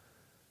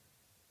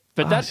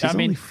 But she's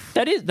only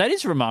that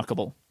is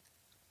remarkable.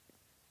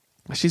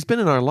 She's been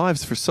in our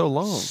lives for so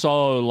long.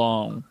 So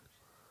long.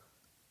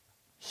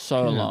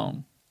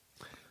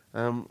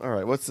 All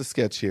right, what's the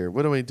sketch here?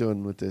 What are we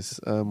doing with this?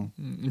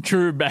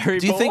 Drew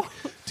Barrymore.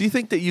 Do you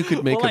think that you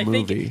could make well, a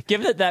movie? Think,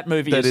 given that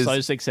movie that is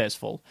so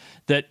successful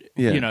that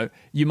Yeah.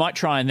 you might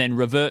try and then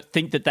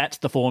think that that's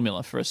the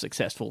formula for a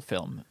successful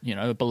film.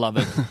 A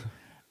beloved,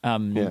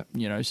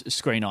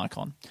 screen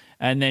icon,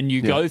 and then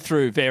you go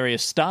through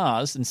various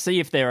stars and see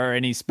if there are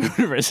any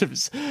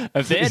spoonerisms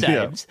of their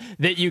names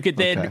that you could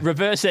then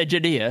reverse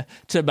engineer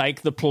to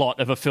make the plot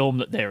of a film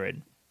that they're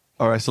in.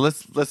 All right, so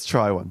let's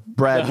try one.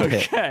 Brad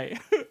Pitt. Okay,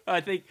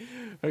 I think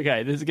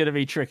this is going to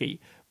be tricky,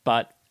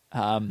 but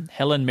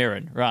Helen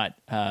Mirren, right?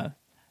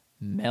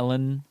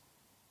 Melon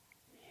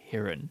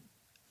Heron.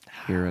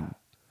 Heron.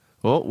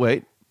 Oh,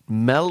 wait.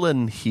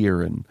 Melon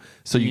Heron.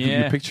 So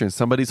you're picturing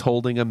somebody's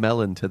holding a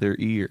melon to their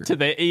ear. To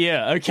their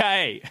ear.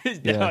 Okay.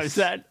 Yes. Is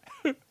that?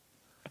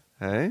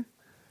 Hey?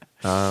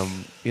 I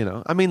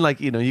mean,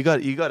 like, you got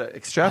to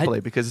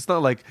extrapolate because it's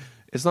not like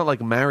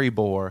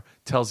Marybore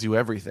tells you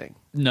everything.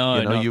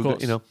 No, of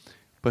course.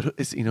 But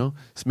it's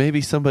maybe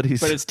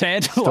somebody's. But it's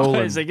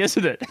tantalizing,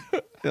 isn't it?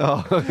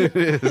 Oh, it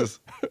is.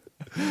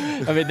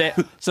 I mean,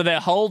 they're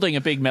holding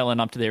a big melon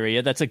up to their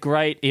ear. That's a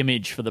great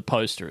image for the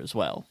poster as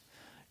well.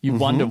 You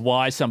wonder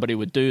why somebody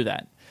would do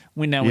that.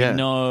 We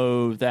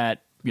know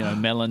that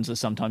melons are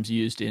sometimes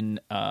used in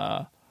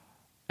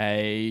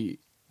a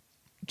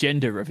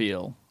gender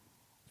reveal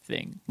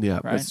thing.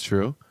 Yeah, right? that's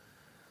true.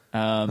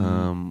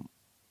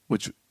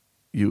 Which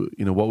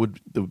what would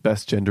the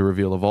best gender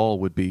reveal of all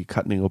would be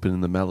cutting open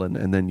the melon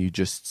and then you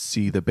just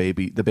see the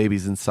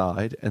baby's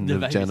inside and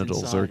the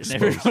genitals inside, are and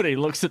exposed. everybody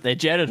looks at their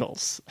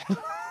genitals.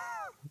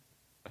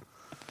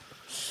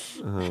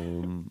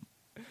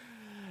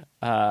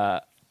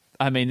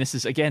 I mean, this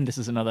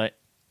is another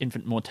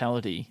infant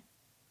mortality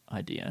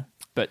idea.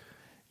 But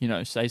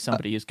say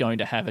somebody is going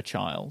to have a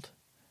child,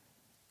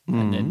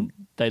 and then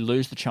they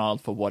lose the child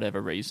for whatever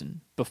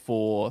reason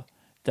before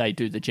they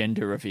do the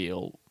gender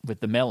reveal with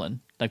the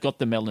melon. They've got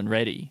the melon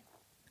ready.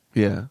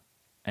 Yeah.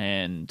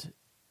 And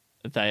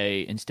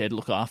they instead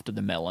look after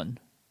the melon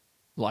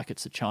like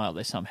it's a child.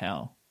 They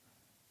somehow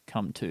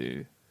come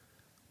to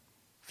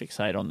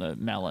fixate on the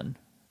melon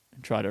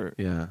and try to,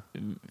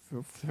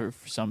 for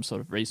some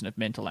sort of reason of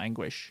mental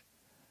anguish.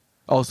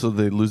 Also,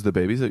 they lose the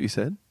baby, is that what you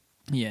said?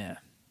 Yeah.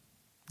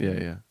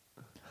 Yeah.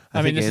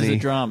 I mean, this is a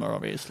drama,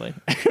 obviously.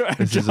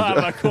 A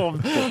drama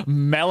called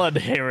Melon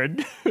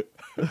Heron.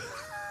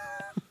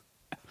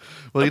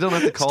 Well, you don't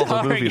have to call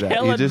the movie that.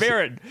 Helen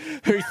Mirren,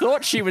 who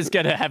thought she was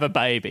going to have a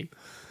baby.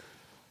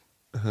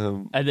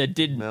 And then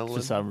didn't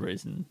for some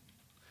reason.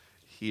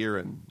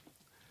 Heron.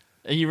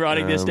 Are you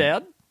writing this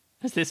down?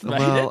 Has this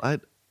made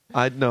it?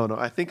 No.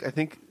 I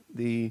think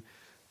the,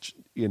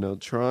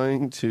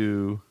 trying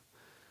to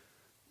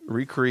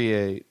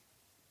recreate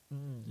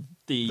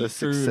the Drew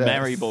success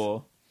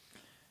Barrymore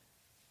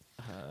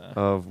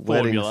of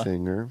formula.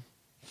 Wedding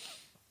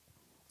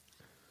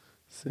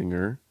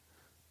Singer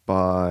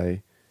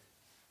by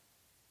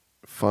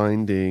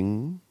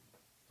finding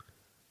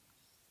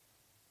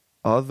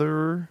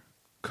other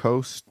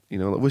because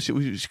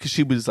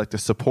she was like the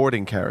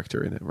supporting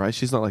character in it, right?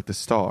 She's not like the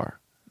star.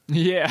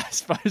 Yeah, I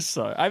suppose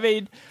so. I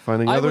mean,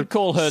 I would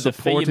call her the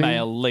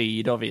female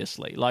lead,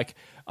 obviously. Like,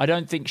 I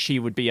don't think she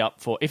would be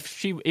up for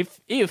if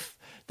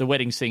The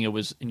Wedding Singer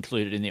was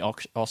included in the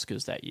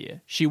Oscars that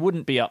year, she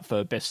wouldn't be up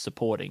for Best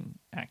Supporting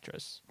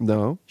Actress.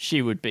 No,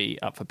 she would be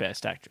up for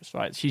Best Actress,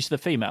 right? She's the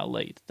female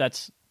lead.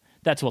 That's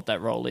what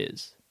that role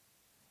is.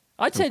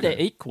 I'd say they're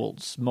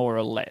equals, more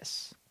or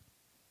less.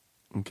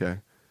 Okay.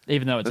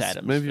 Even though it's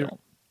Adam's film.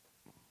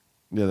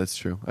 Yeah, that's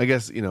true. I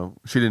guess, she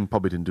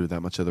probably didn't do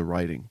that much of the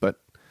writing,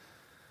 but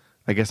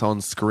I guess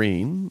on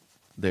screen,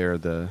 they're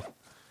that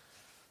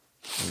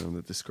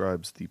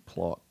describes the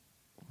plot.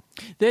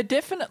 There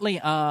definitely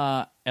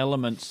are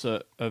elements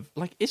of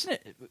like, isn't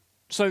it?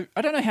 So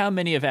I don't know how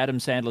many of Adam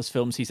Sandler's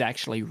films he's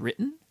actually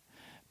written,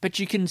 but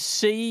you can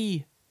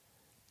see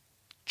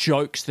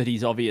jokes that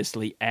he's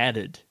obviously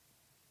added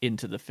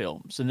into the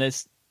films, and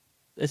there's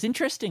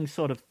interesting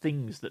sort of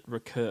things that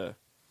recur,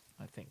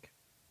 I think.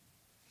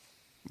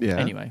 Yeah.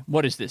 Anyway,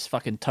 what is this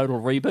fucking Total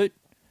Reboot?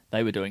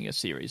 They were doing a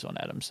series on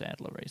Adam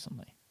Sandler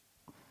recently.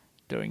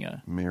 Doing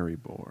a Mary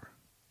Boar.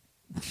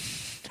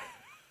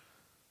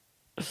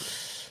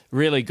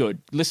 Really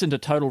good. Listen to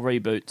Total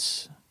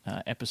Reboot's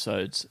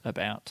episodes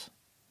about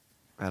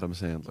Adam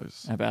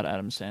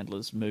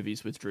Sandler's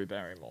movies with Drew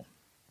Barrymore.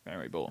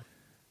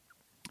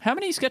 How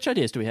many sketch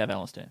ideas do we have,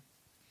 Alistair?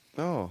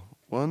 Oh,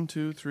 1,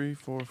 2, 3,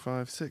 4,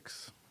 5,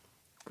 6.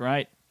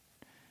 Great.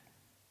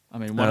 I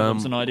mean, one of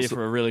them's an idea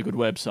for a really good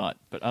website,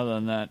 but other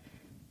than that,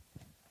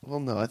 well,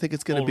 no, I think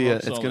it's going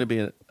to be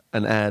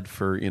an ad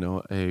for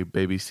a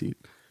baby seat.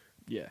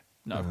 Yeah.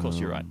 No, of course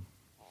you're right.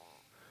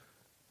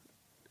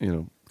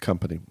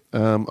 Company.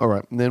 All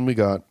right. And then we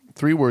got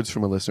 3 words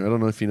from a listener. I don't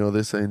know if you know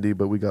this, Andy,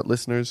 but we got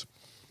listeners.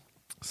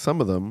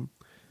 Some of them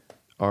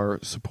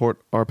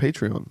support our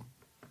Patreon.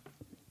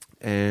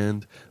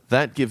 And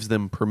that gives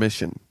them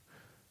permission,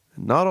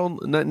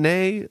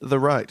 nay, the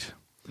right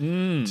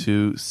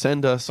to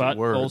send us but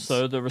words. But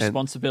also the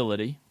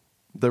responsibility.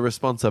 The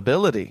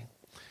responsibility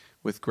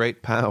with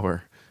great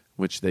power,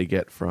 which they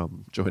get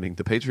from joining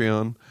the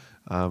Patreon.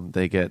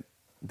 They get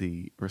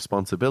the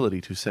responsibility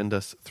to send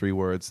us 3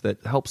 words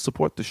that help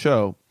support the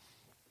show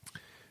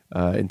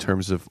in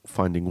terms of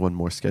finding one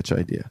more sketch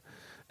idea.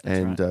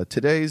 And right.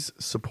 Today's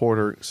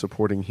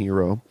supporting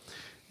hero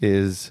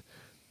is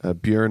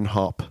Björn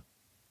Hopp.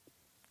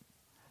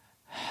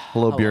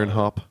 Hello, Björn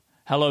Hopp.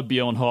 Hello,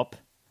 Björn Hopp.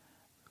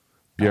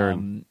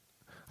 Björn.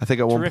 I think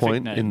at one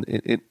point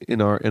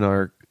in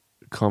our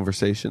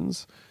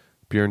conversations,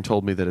 Björn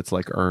told me that it's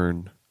like to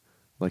earn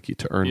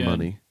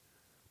money.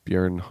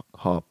 Björn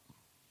Hopp.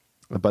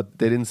 But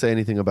they didn't say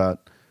anything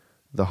about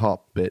the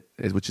hop bit,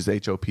 which is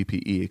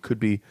HOPPE. It could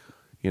be,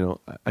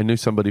 I knew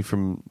somebody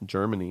from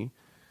Germany,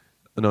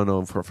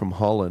 from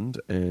Holland,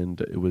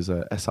 and it was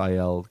a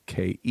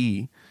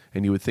SILKE,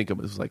 and you would think it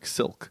was like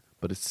silk,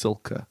 but it's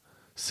silka,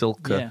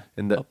 yeah.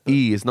 And the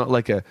E is not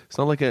it's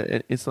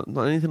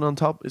not anything on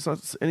top. It's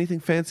not anything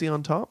fancy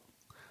on top,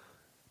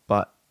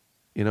 but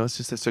it's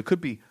just so it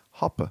could be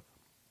hopper.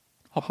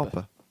 I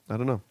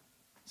don't know.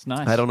 It's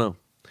nice. I don't know.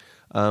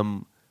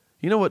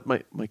 You know what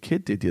my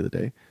kid did the other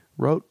day?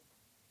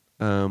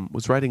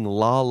 Was writing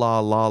la la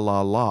la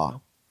la la,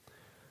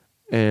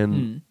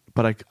 and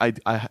but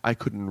I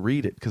couldn't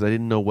read it because I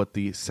didn't know what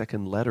the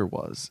second letter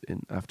was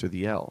after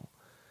the L,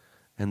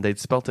 and they'd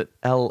spelt it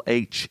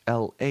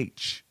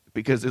LH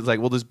because it's like,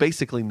 well, there's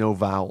basically no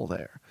vowel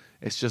there.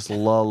 It's just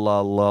la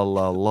la la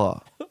la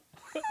la.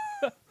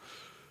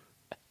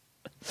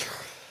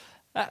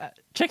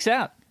 Checks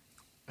out.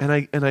 And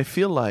I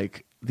feel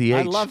like the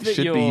H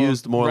should be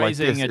used more like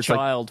this. Raising a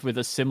child with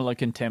a similar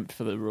contempt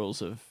for the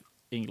rules of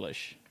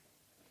English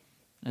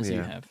as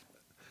you have.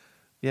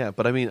 Yeah,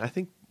 but I mean, I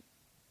think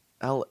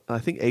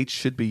H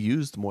should be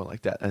used more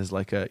like that, as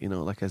like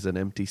as an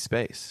empty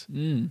space.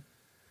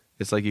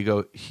 It's like you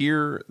go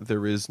here.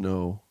 There is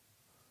no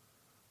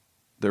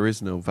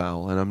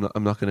vowel, and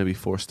I'm not going to be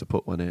forced to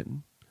put one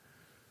in.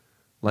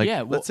 Like,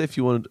 let's say if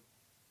you wanted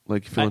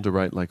to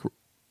write like,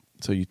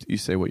 so you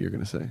say what you're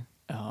going to say.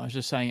 I was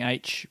just saying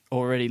H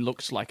already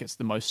looks like it's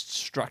the most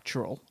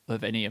structural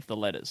of any of the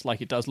letters. Like,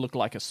 it does look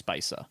like a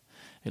spacer.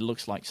 It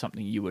looks like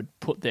something you would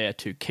put there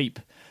to keep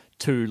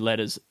 2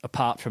 letters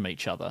apart from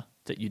each other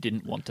that you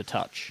didn't want to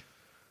touch.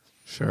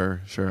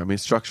 Sure. I mean,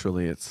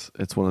 structurally, it's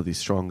one of the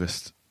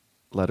strongest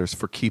letters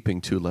for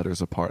keeping two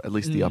letters apart, at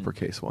least the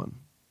uppercase one.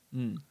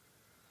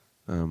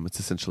 It's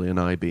essentially an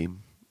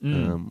I-beam.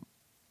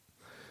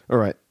 All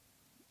right.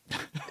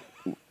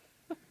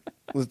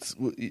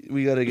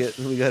 We gotta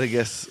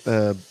guess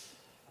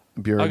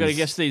Bjorn's, I gotta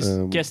guess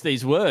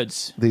these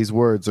words. These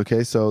words,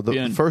 okay? So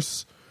the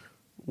first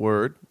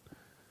word,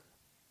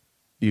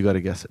 you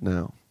gotta guess it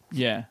now.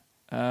 Yeah.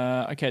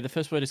 Okay, the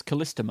first word is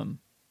callistemum.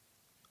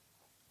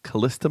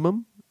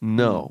 Callistemum?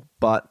 No,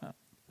 but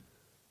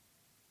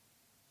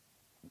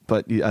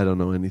I don't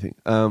know anything.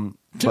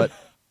 But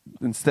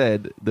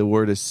instead, the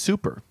word is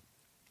super.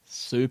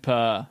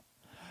 Super.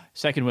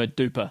 Second word,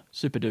 duper.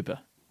 Super duper.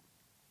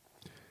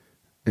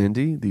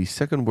 Andy, the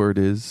second word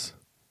is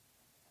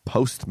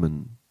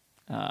postman.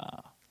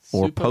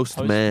 Or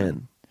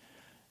postman.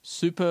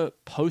 Super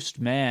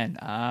postman.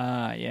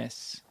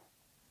 Yes.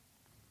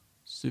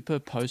 Super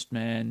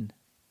postman.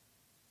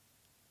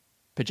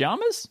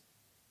 Pajamas?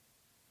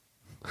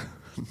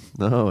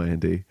 No,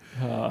 Andy.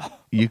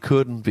 You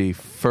couldn't be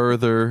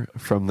further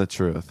from the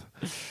truth.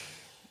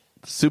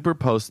 Super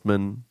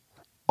postman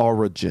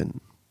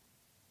origin.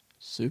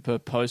 Super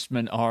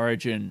postman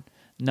origin.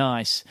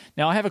 Nice.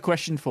 Now, I have a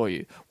question for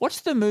you.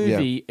 What's the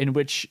movie in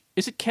which...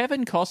 Is it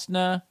Kevin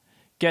Costner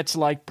gets,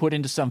 like, put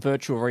into some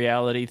virtual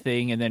reality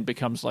thing and then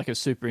becomes, like, a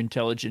super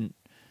intelligent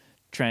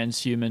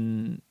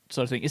transhuman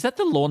sort of thing? Is that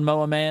The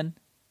Lawnmower Man?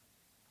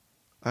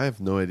 I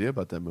have no idea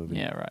about that movie.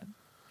 Yeah, right.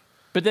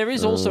 But there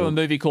is also a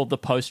movie called The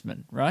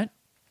Postman, right?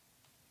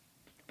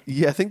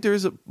 Yeah, I think there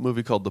is a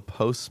movie called The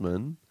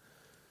Postman.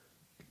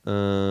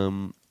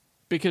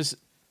 Because,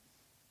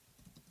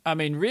 I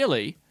mean,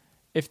 really...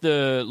 If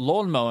the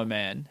Lawnmower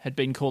Man had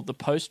been called the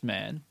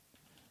Postman,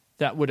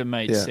 that would have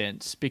made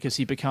sense because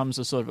he becomes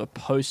a sort of a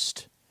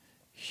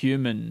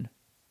post-human.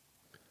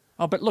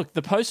 Oh, but look,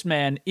 The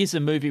Postman is a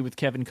movie with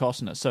Kevin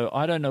Costner, so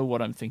I don't know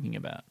what I'm thinking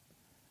about.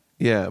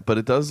 Yeah, but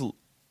it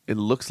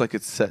looks like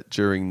it's set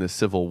during the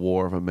Civil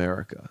War of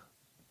America.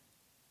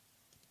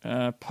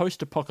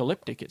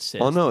 Post-apocalyptic, it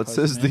says. Oh, no, it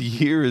says the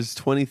year is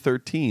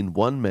 2013.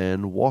 One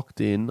man walked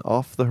in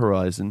off the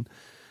horizon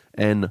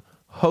and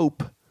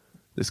hope...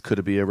 This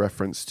could be a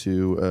reference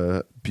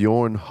to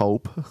Bjorn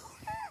Hope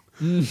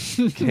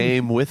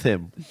came with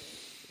him.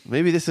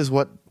 Maybe this is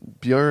what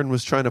Bjorn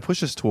was trying to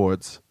push us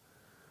towards.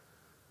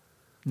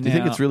 Do you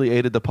think it's really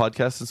aided the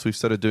podcast since we've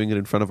started doing it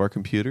in front of our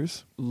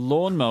computers?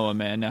 Lawnmower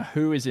Man. Now,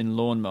 who is in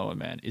Lawnmower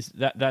Man?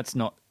 That's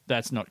not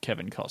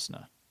Kevin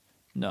Costner.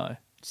 No,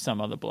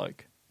 some other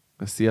bloke.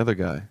 That's the other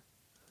guy.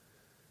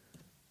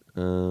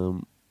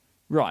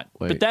 Right,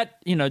 but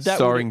that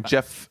starring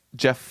Jeff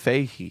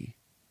Fahey.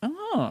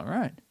 Oh,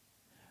 right.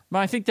 But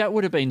I think that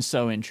would have been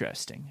so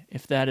interesting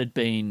if that had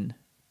been.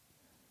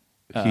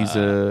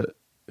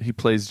 He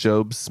plays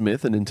Job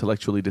Smith, an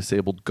intellectually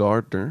disabled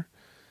gardener,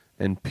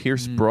 and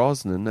Pierce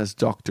Brosnan as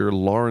Dr.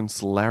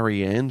 Lawrence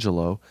Larry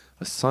Angelo,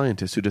 a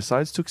scientist who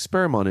decides to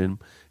experiment on him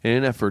in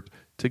an effort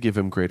to give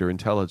him greater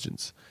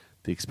intelligence.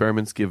 The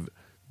experiments give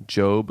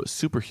Job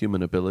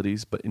superhuman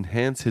abilities, but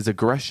enhance his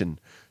aggression,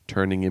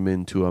 turning him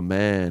into a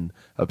man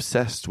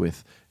obsessed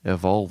with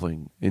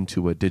evolving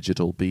into a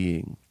digital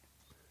being.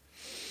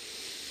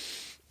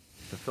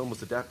 The film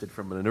was adapted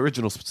from an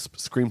original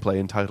screenplay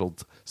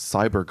entitled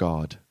Cyber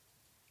God.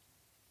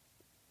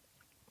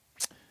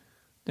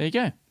 There you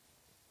go.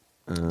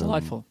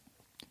 Delightful.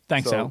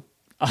 Thanks, Al.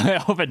 I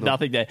offered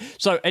nothing there.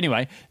 So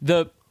anyway,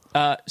 the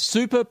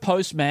Super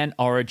Postman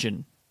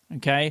origin.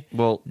 Okay?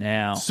 Well,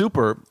 now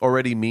super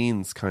already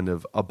means kind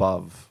of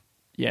above.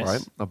 Yes.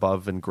 Right?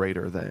 Above and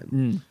greater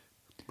than.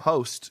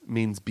 Post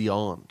means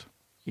beyond.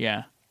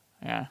 Yeah.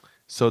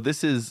 So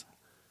this is...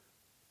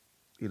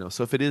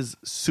 so if it is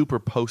super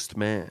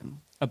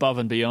postman, above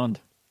and beyond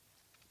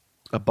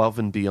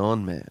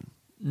man,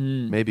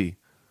 maybe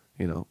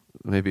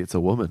it's a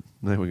woman.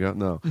 There we go.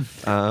 No,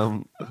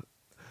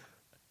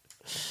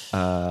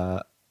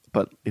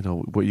 but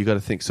what you got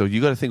to think. So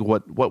you got to think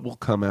what will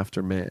come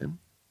after man.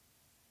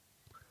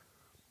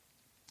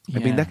 Yeah.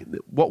 I mean,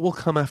 what will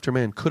come after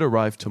man could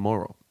arrive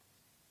tomorrow.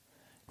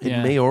 It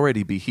may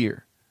already be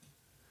here.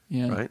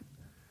 Yeah. Right.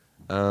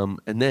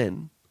 And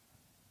then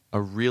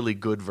a really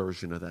good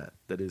version of that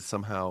is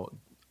somehow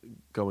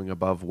going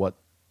above what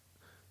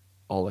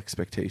all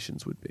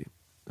expectations would be.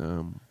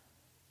 I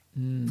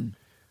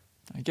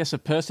guess a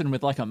person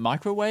with like a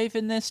microwave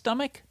in their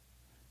stomach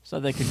so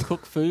they can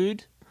cook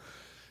food.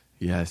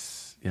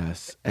 Yes.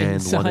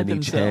 And one in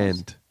each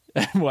hand.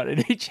 One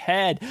in each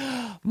hand.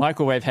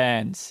 Microwave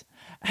hands.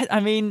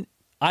 I mean,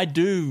 I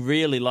do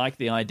really like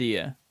the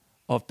idea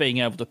of being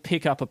able to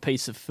pick up a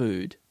piece of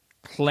food,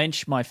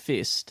 clench my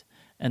fist,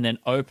 and then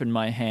open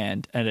my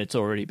hand, and it's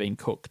already been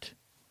cooked.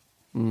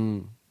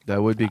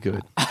 That would be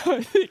good.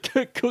 I think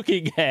a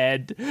cooking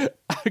hand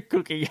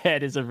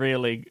is a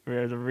really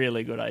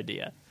good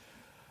idea.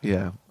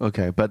 Yeah.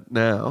 Okay. But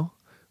now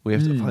we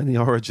have to find the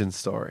origin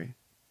story.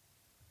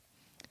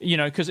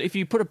 Because if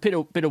you put a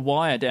bit of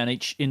wire down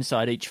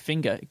inside each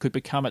finger, it could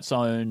become its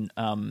own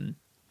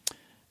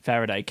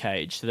Faraday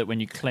cage so that when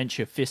you clench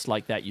your fist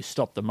like that, you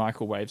stop the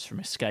microwaves from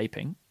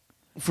escaping.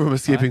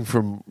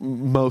 From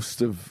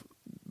most of,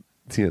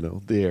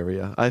 the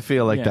area. I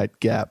feel like that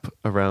gap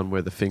around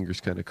where the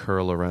fingers kind of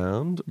curl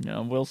around.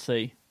 No, we'll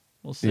see.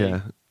 We'll see.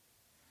 Yeah.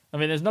 I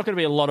mean, there's not going to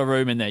be a lot of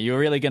room in there. You're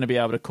really going to be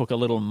able to cook a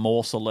little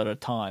morsel at a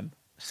time.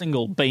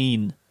 Single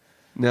bean.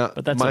 Now,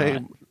 but that's all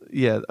right.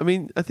 Yeah, I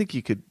mean, I think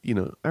you could,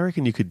 I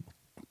reckon you could,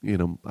 I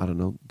don't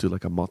know, do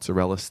like a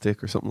mozzarella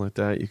stick or something like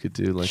that. You could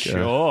do like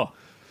Sure.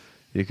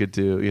 You could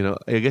do,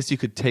 I guess you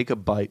could take a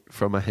bite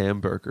from a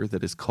hamburger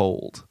that is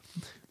cold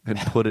and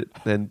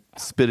then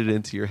spit it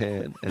into your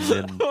hand and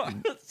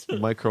then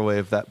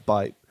microwave that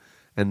bite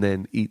and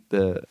then eat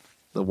the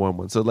warm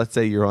one. So let's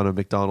say you're on a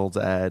McDonald's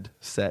ad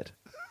set.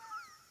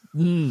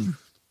 And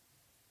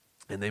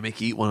they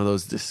make you eat one of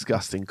those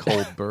disgusting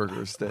cold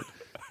burgers that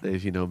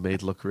they've,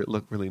 made look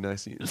really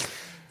nice.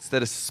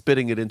 Instead of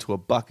spitting it into a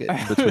bucket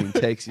in between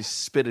takes, you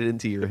spit it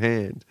into your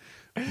hand,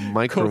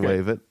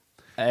 microwave it.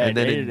 And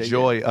then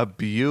enjoy a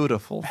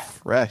beautiful,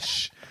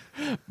 fresh,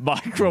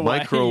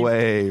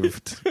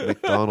 microwaved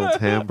McDonald's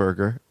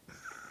hamburger.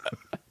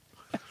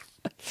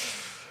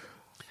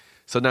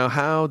 So now,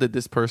 how did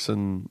this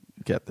person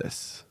get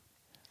this?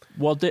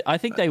 Well, I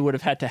think they would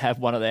have had to have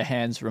one of their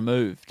hands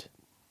removed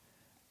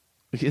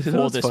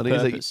for this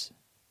purpose.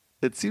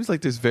 It seems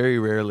like there's very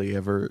rarely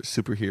ever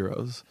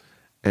superheroes,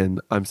 and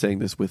I'm saying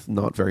this with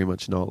not very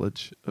much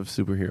knowledge of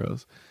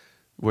superheroes,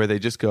 where they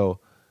just go,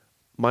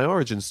 my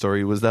origin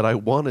story was that I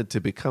wanted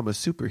to become a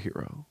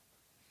superhero.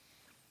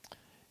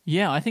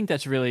 Yeah, I think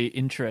that's really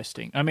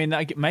interesting. I mean,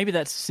 maybe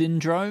that's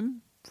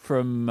Syndrome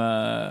from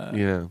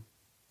The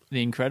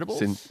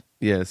Incredibles.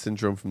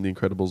 Syndrome from The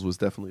Incredibles was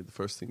definitely the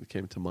first thing that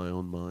came to my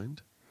own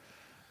mind.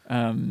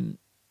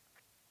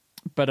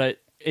 But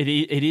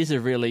it is a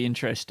really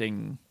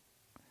interesting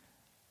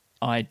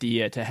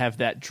idea to have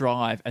that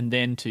drive and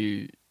then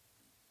to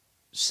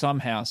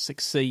somehow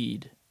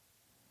succeed.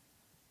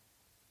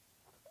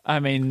 I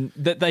mean,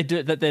 that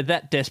they're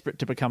that desperate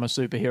to become a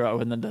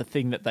superhero, and then the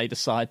thing that they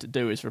decide to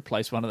do is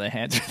replace one of their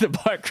hands with a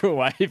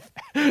microwave.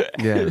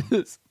 Yeah.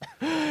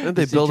 And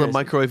they build a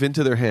microwave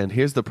into their hand.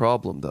 Here's the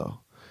problem, though.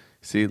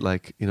 See,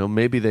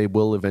 maybe they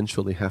will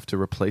eventually have to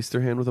replace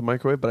their hand with a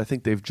microwave, but I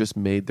think they've just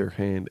made their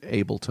hand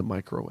able to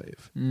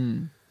microwave.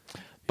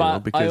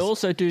 But I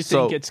also do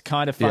think it's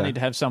kind of funny to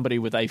have somebody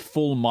with a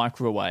full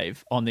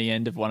microwave on the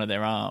end of one of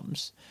their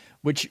arms,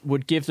 which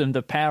would give them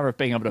the power of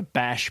being able to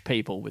bash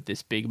people with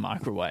this big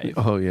microwave.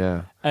 Oh,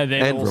 yeah. And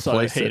then also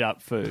heat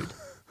up food.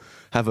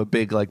 Have a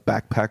big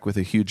backpack with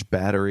a huge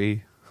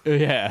battery.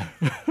 Yeah.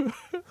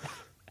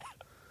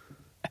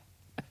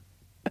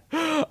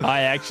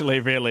 I actually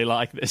really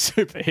like this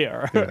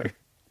superhero.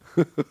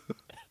 Yeah.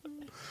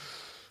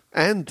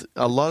 And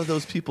a lot of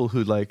those people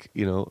who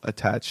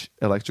attach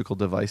electrical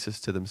devices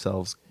to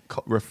themselves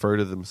refer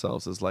to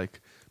themselves as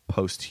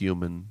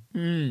post-human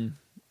kind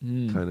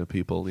of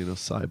people,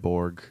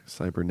 cyborg,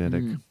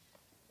 cybernetic.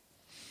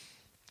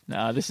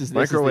 No, this is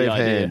microwave the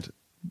idea. hand.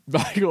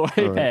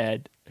 Microwave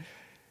hand.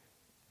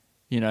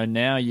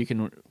 Now you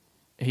can.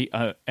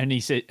 And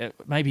he said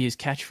maybe his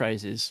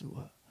catchphrase is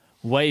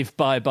 "wave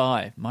bye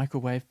bye,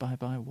 microwave bye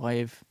bye,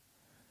 wave."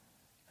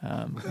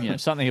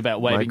 Something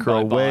about waving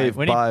microwave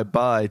bye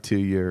bye to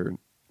your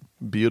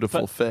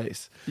beautiful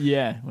face.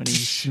 Yeah, when he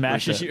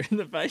smashes you in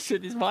the face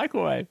with his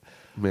microwave.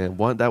 Man,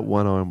 that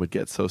one arm would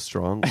get so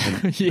strong,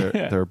 and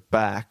their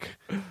back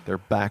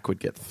would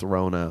get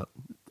thrown out.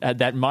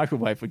 That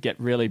microwave would get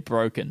really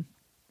broken.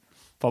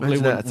 Probably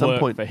wouldn't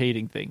work for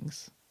heating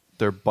things.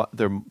 Their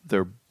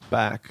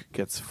back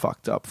gets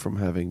fucked up from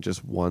having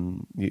just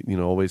one,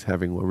 always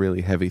having a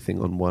really heavy thing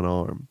on one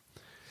arm.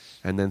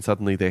 And then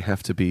suddenly they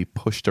have to be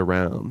pushed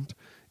around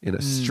in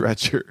a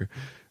stretcher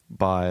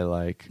by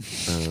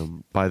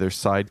by their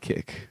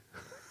sidekick.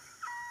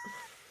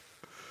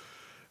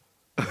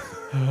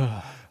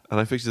 And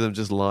I picture them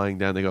just lying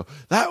down. They go,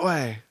 that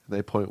way. And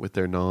they point with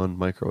their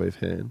non-microwave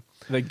hand.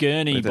 The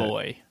Gurney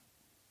boy.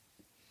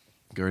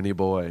 Gurney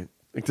boy.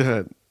 Like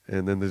that.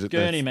 And then there's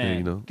Gurney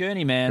man.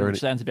 Gurney man, which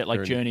sounds a bit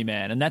like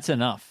Journeyman. And that's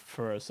enough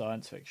for a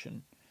science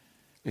fiction,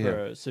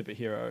 for a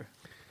superhero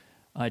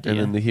idea. And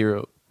then the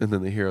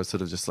hero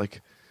sort of just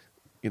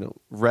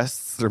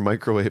rests their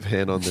microwave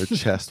hand on their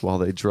chest while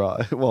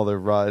they're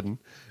riding,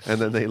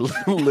 and then they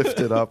lift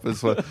it up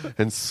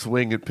and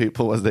swing at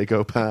people as they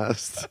go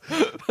past.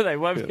 They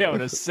won't be able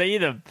to see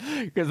them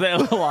because they're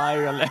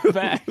lying on their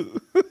back.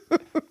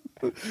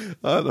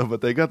 I don't know,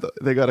 but they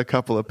got a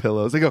couple of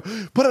pillows. They go,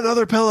 put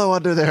another pillow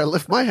under there,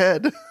 lift my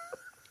head.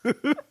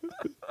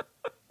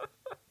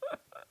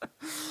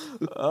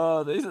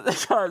 Oh, these are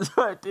the kinds of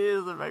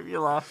ideas that make me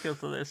laugh because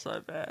they're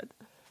so bad.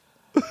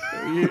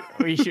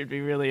 We should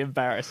be really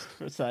embarrassed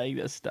for saying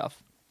this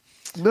stuff.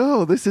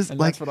 No, this is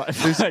that's what I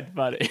find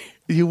funny.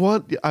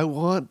 I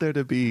want there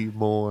to be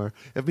more.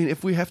 I mean,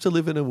 if we have to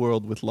live in a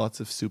world with lots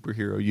of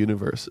superhero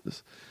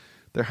universes,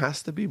 there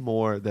has to be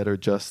more that are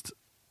just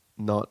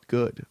not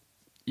good.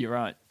 You're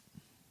right.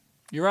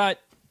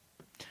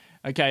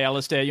 Okay,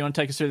 Alistair, you want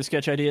to take us through the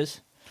sketch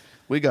ideas?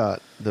 We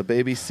got the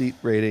baby seat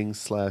rating /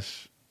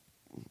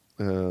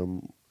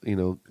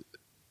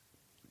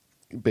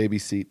 baby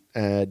seat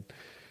ad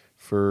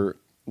for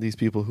these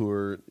people who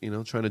are,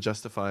 trying to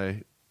justify,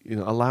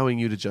 allowing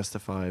you to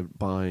justify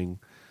buying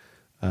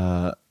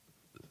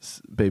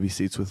baby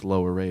seats with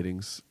lower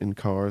ratings in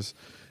cars.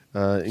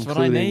 That's what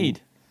I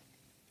need.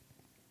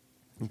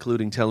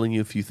 Including telling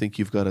you if you think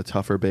you've got a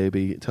tougher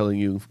baby, telling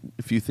you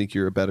if you think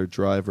you're a better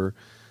driver.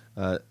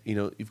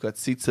 You've got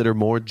seats that are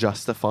more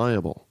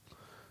justifiable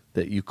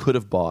that you could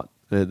have bought.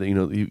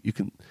 You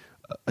can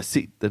a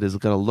seat that has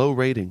got a low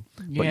rating,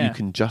 but you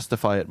can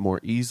justify it more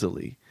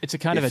easily. It's a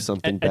kind of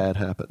something bad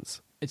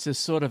happens. It's a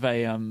sort of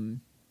a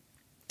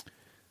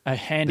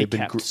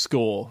handicapped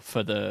score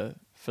for the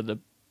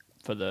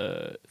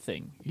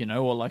thing,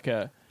 or like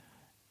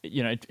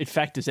it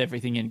factors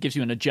everything in, gives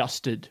you an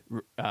adjusted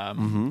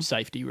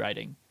safety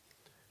rating.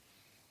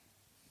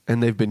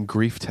 And they've been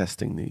grief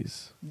testing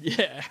these.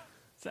 Yeah,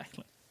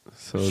 exactly.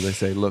 So they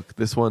say, look,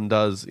 this one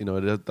does,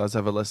 it does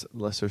have a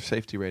lesser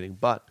safety rating,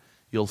 but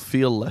you'll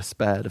feel less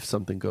bad if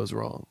something goes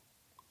wrong.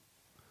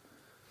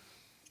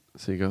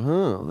 So you go,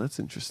 oh, that's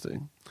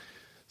interesting.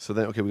 So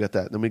then, okay, we got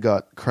that. Then we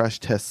got crash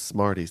test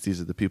smarties. These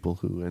are the people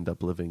who end up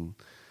doing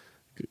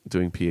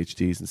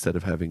PhDs instead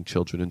of having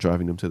children and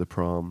driving them to the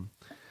prom.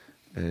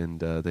 And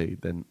they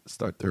then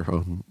start their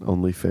own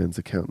OnlyFans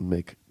account and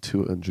make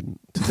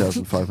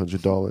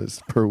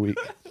 $2,500 per week.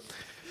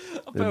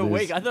 Per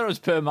week? I thought it was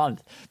per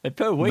month. But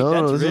per week,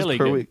 no, that's this really is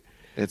per good. week.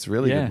 It's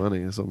really good money,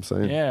 is what I'm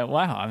saying. Yeah,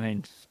 wow. I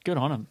mean, good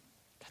on them.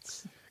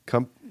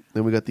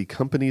 Then we got the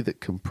company that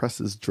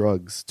compresses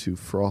drugs to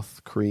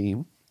froth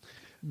cream.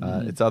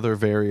 It's other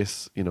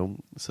various,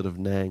 sort of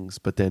nangs,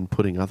 but then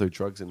putting other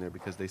drugs in there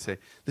because they say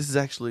this is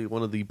actually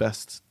one of the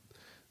best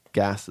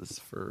gases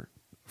for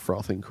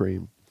frothing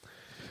cream.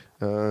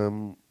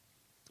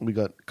 We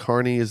got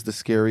Carney is the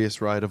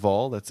scariest ride of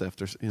all. That's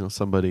after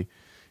somebody,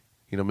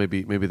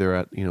 maybe they're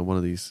at one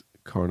of these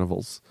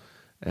carnivals,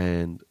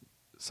 and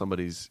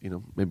somebody's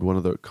maybe one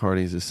of the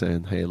carnies is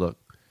saying, "Hey, look,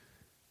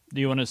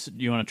 do you want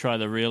to try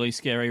the really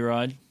scary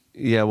ride?"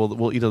 Yeah,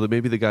 well,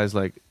 maybe the guy's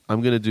like,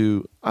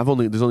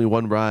 there's only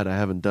one ride I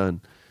haven't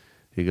done.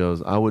 He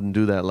goes, I wouldn't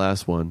do that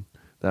last one.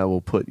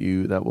 Once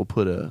you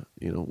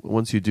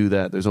do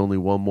that, there's only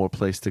one more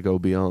place to go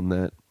beyond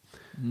that.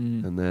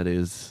 And that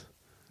is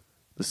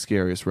the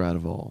scariest ride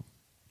of all,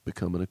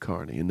 becoming a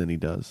carny. And then he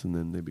does, and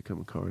then they become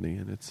a carny,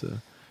 and it's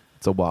a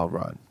wild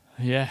ride.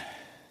 Yeah.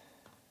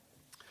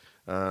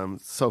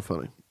 So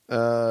funny.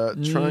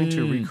 Trying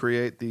to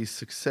recreate the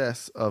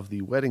success of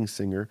The Wedding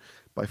Singer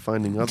by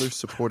finding other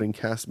supporting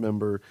cast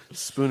member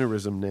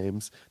spoonerism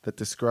names that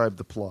describe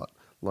the plot,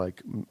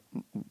 like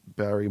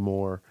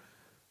Barrymore,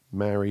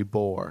 Mary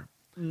Bohr.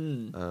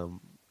 You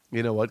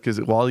know what? Because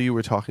while you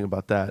were talking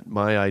about that,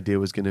 my idea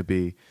was going to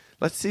be,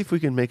 let's see if we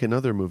can make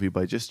another movie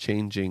by just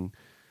changing,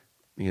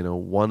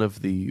 one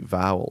of the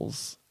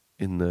vowels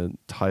in the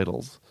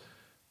titles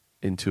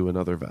into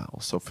another vowel.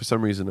 So for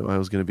some reason, I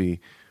was going to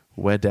be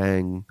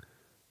Wedang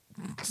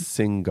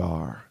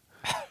Singar,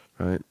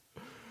 right?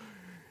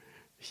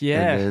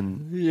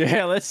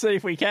 Yeah. Let's see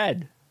if we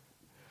can.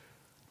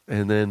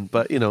 And then,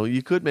 but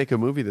you could make a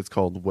movie that's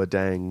called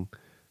Wedang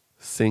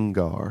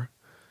Singar.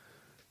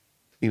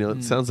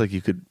 It sounds like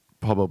you could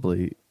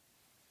probably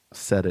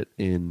set it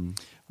in.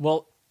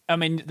 Well, I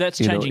mean, that's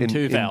changing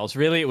two vowels.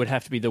 Really, it would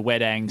have to be the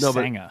Wedang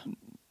Sanger.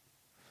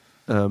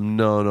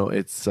 No,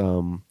 it's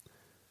oh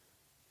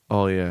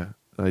yeah.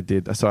 I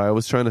did. So I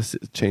was trying to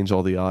change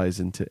all the I's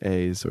into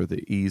A's or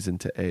the E's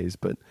into A's,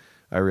 but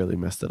I really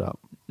messed it up.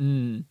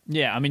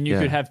 Yeah, I mean, you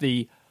could have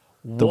the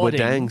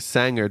Wedang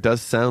Sanger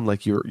does sound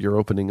like you're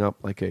opening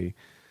up like a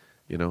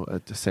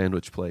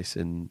sandwich place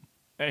in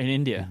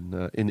India,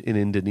 in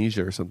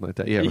Indonesia or something like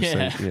that.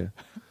 Yeah.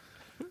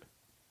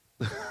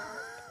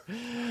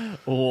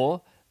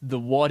 Or the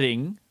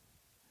Wadding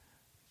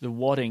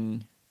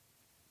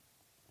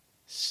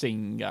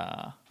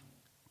Singer.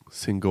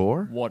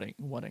 Singor?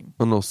 Wadding.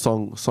 Oh no,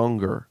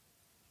 Songer.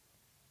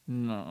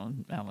 No,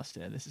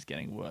 Alistair, this is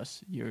getting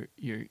worse. You're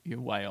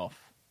way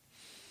off.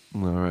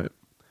 All right.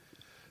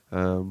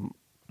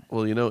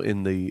 Well,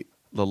 in the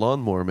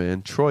Lawnmower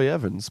Man, Troy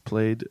Evans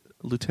played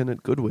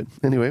Lieutenant Goodwin.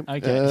 Anyway,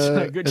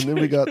 okay, good. And then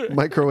we got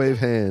Microwave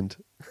Hand.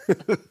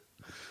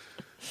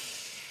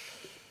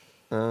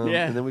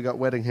 And then we got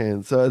Wedding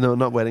Hand. So no,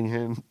 not Wedding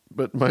Hand,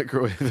 but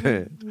Microwave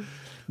Hand.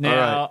 Now,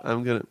 all right,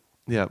 I'm gonna.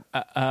 Yeah.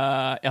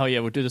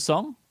 We'll do the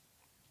song.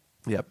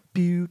 Yep.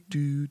 Thank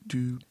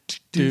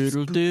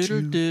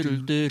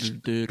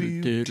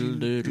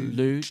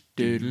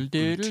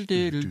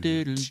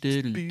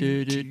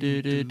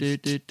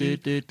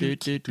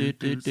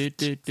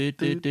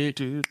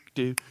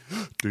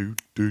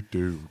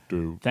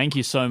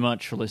you so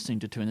much for listening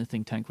to Two in the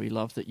Think Tank. We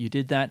love that you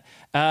did that.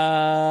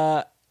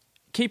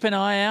 Keep an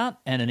eye out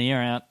and an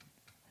ear out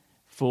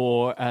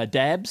for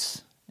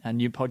Dabs, our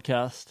new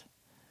podcast.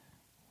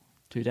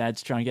 Two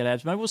dads trying to get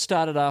abs. Maybe we'll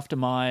start it after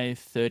my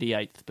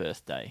 38th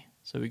birthday.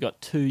 So we've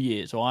got 2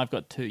 years, or I've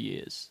got 2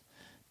 years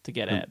to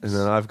get abs. And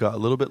then I've got a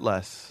little bit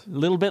less. A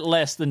little bit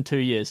less than 2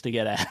 years to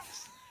get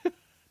abs.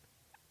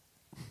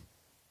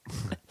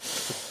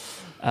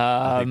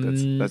 I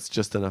think that's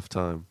just enough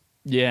time.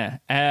 Yeah.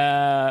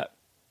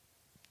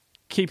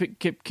 Keep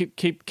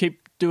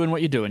doing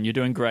what you're doing. You're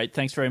doing great.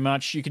 Thanks very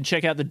much. You can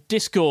check out the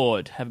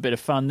Discord. Have a bit of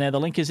fun there. The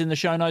link is in the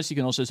show notes. You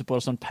can also support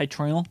us on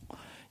Patreon.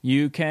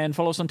 You can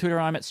follow us on Twitter.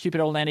 I'm at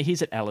Stupid Old Andy.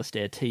 He's at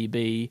Alistair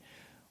TB.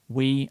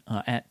 We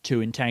are at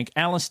Two in Tank.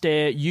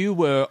 Alistair, you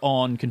were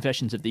on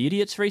Confessions of the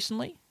Idiots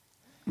recently.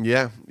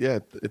 Yeah.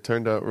 It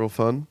turned out real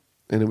fun.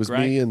 And it was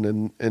Great. me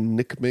and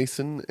Nick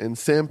Mason and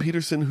Sam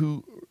Peterson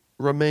who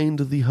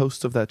remained the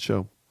host of that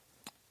show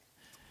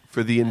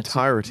for the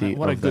entirety of that show.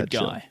 What a good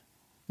guy.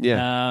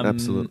 Yeah,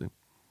 absolutely.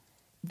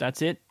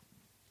 That's it.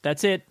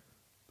 That's it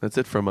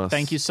from us.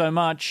 Thank you so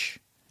much.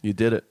 You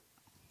did it.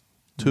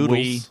 Toodles.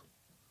 We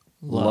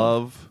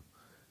love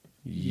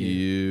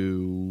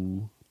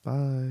you.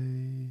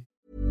 Bye.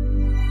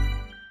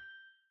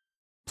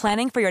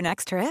 Planning for your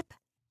next trip?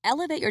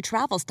 Elevate your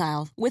travel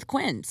style with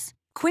Quince.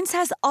 Quince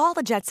has all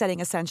the jet-setting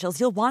essentials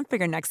you'll want for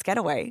your next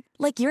getaway,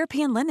 like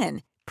European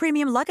linen,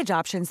 premium luggage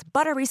options,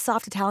 buttery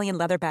soft Italian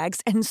leather bags,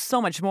 and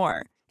so much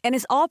more. And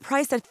is all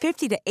priced at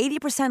 50 to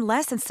 80%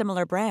 less than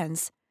similar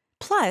brands.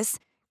 Plus,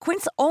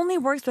 Quince only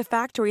works with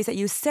factories that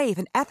use safe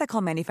and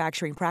ethical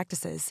manufacturing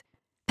practices.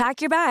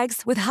 Pack your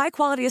bags with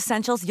high-quality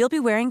essentials you'll be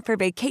wearing for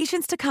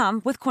vacations to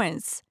come with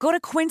Quince. Go to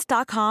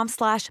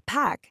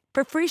quince.com/pack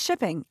for free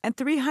shipping and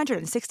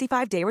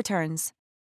 365-day returns.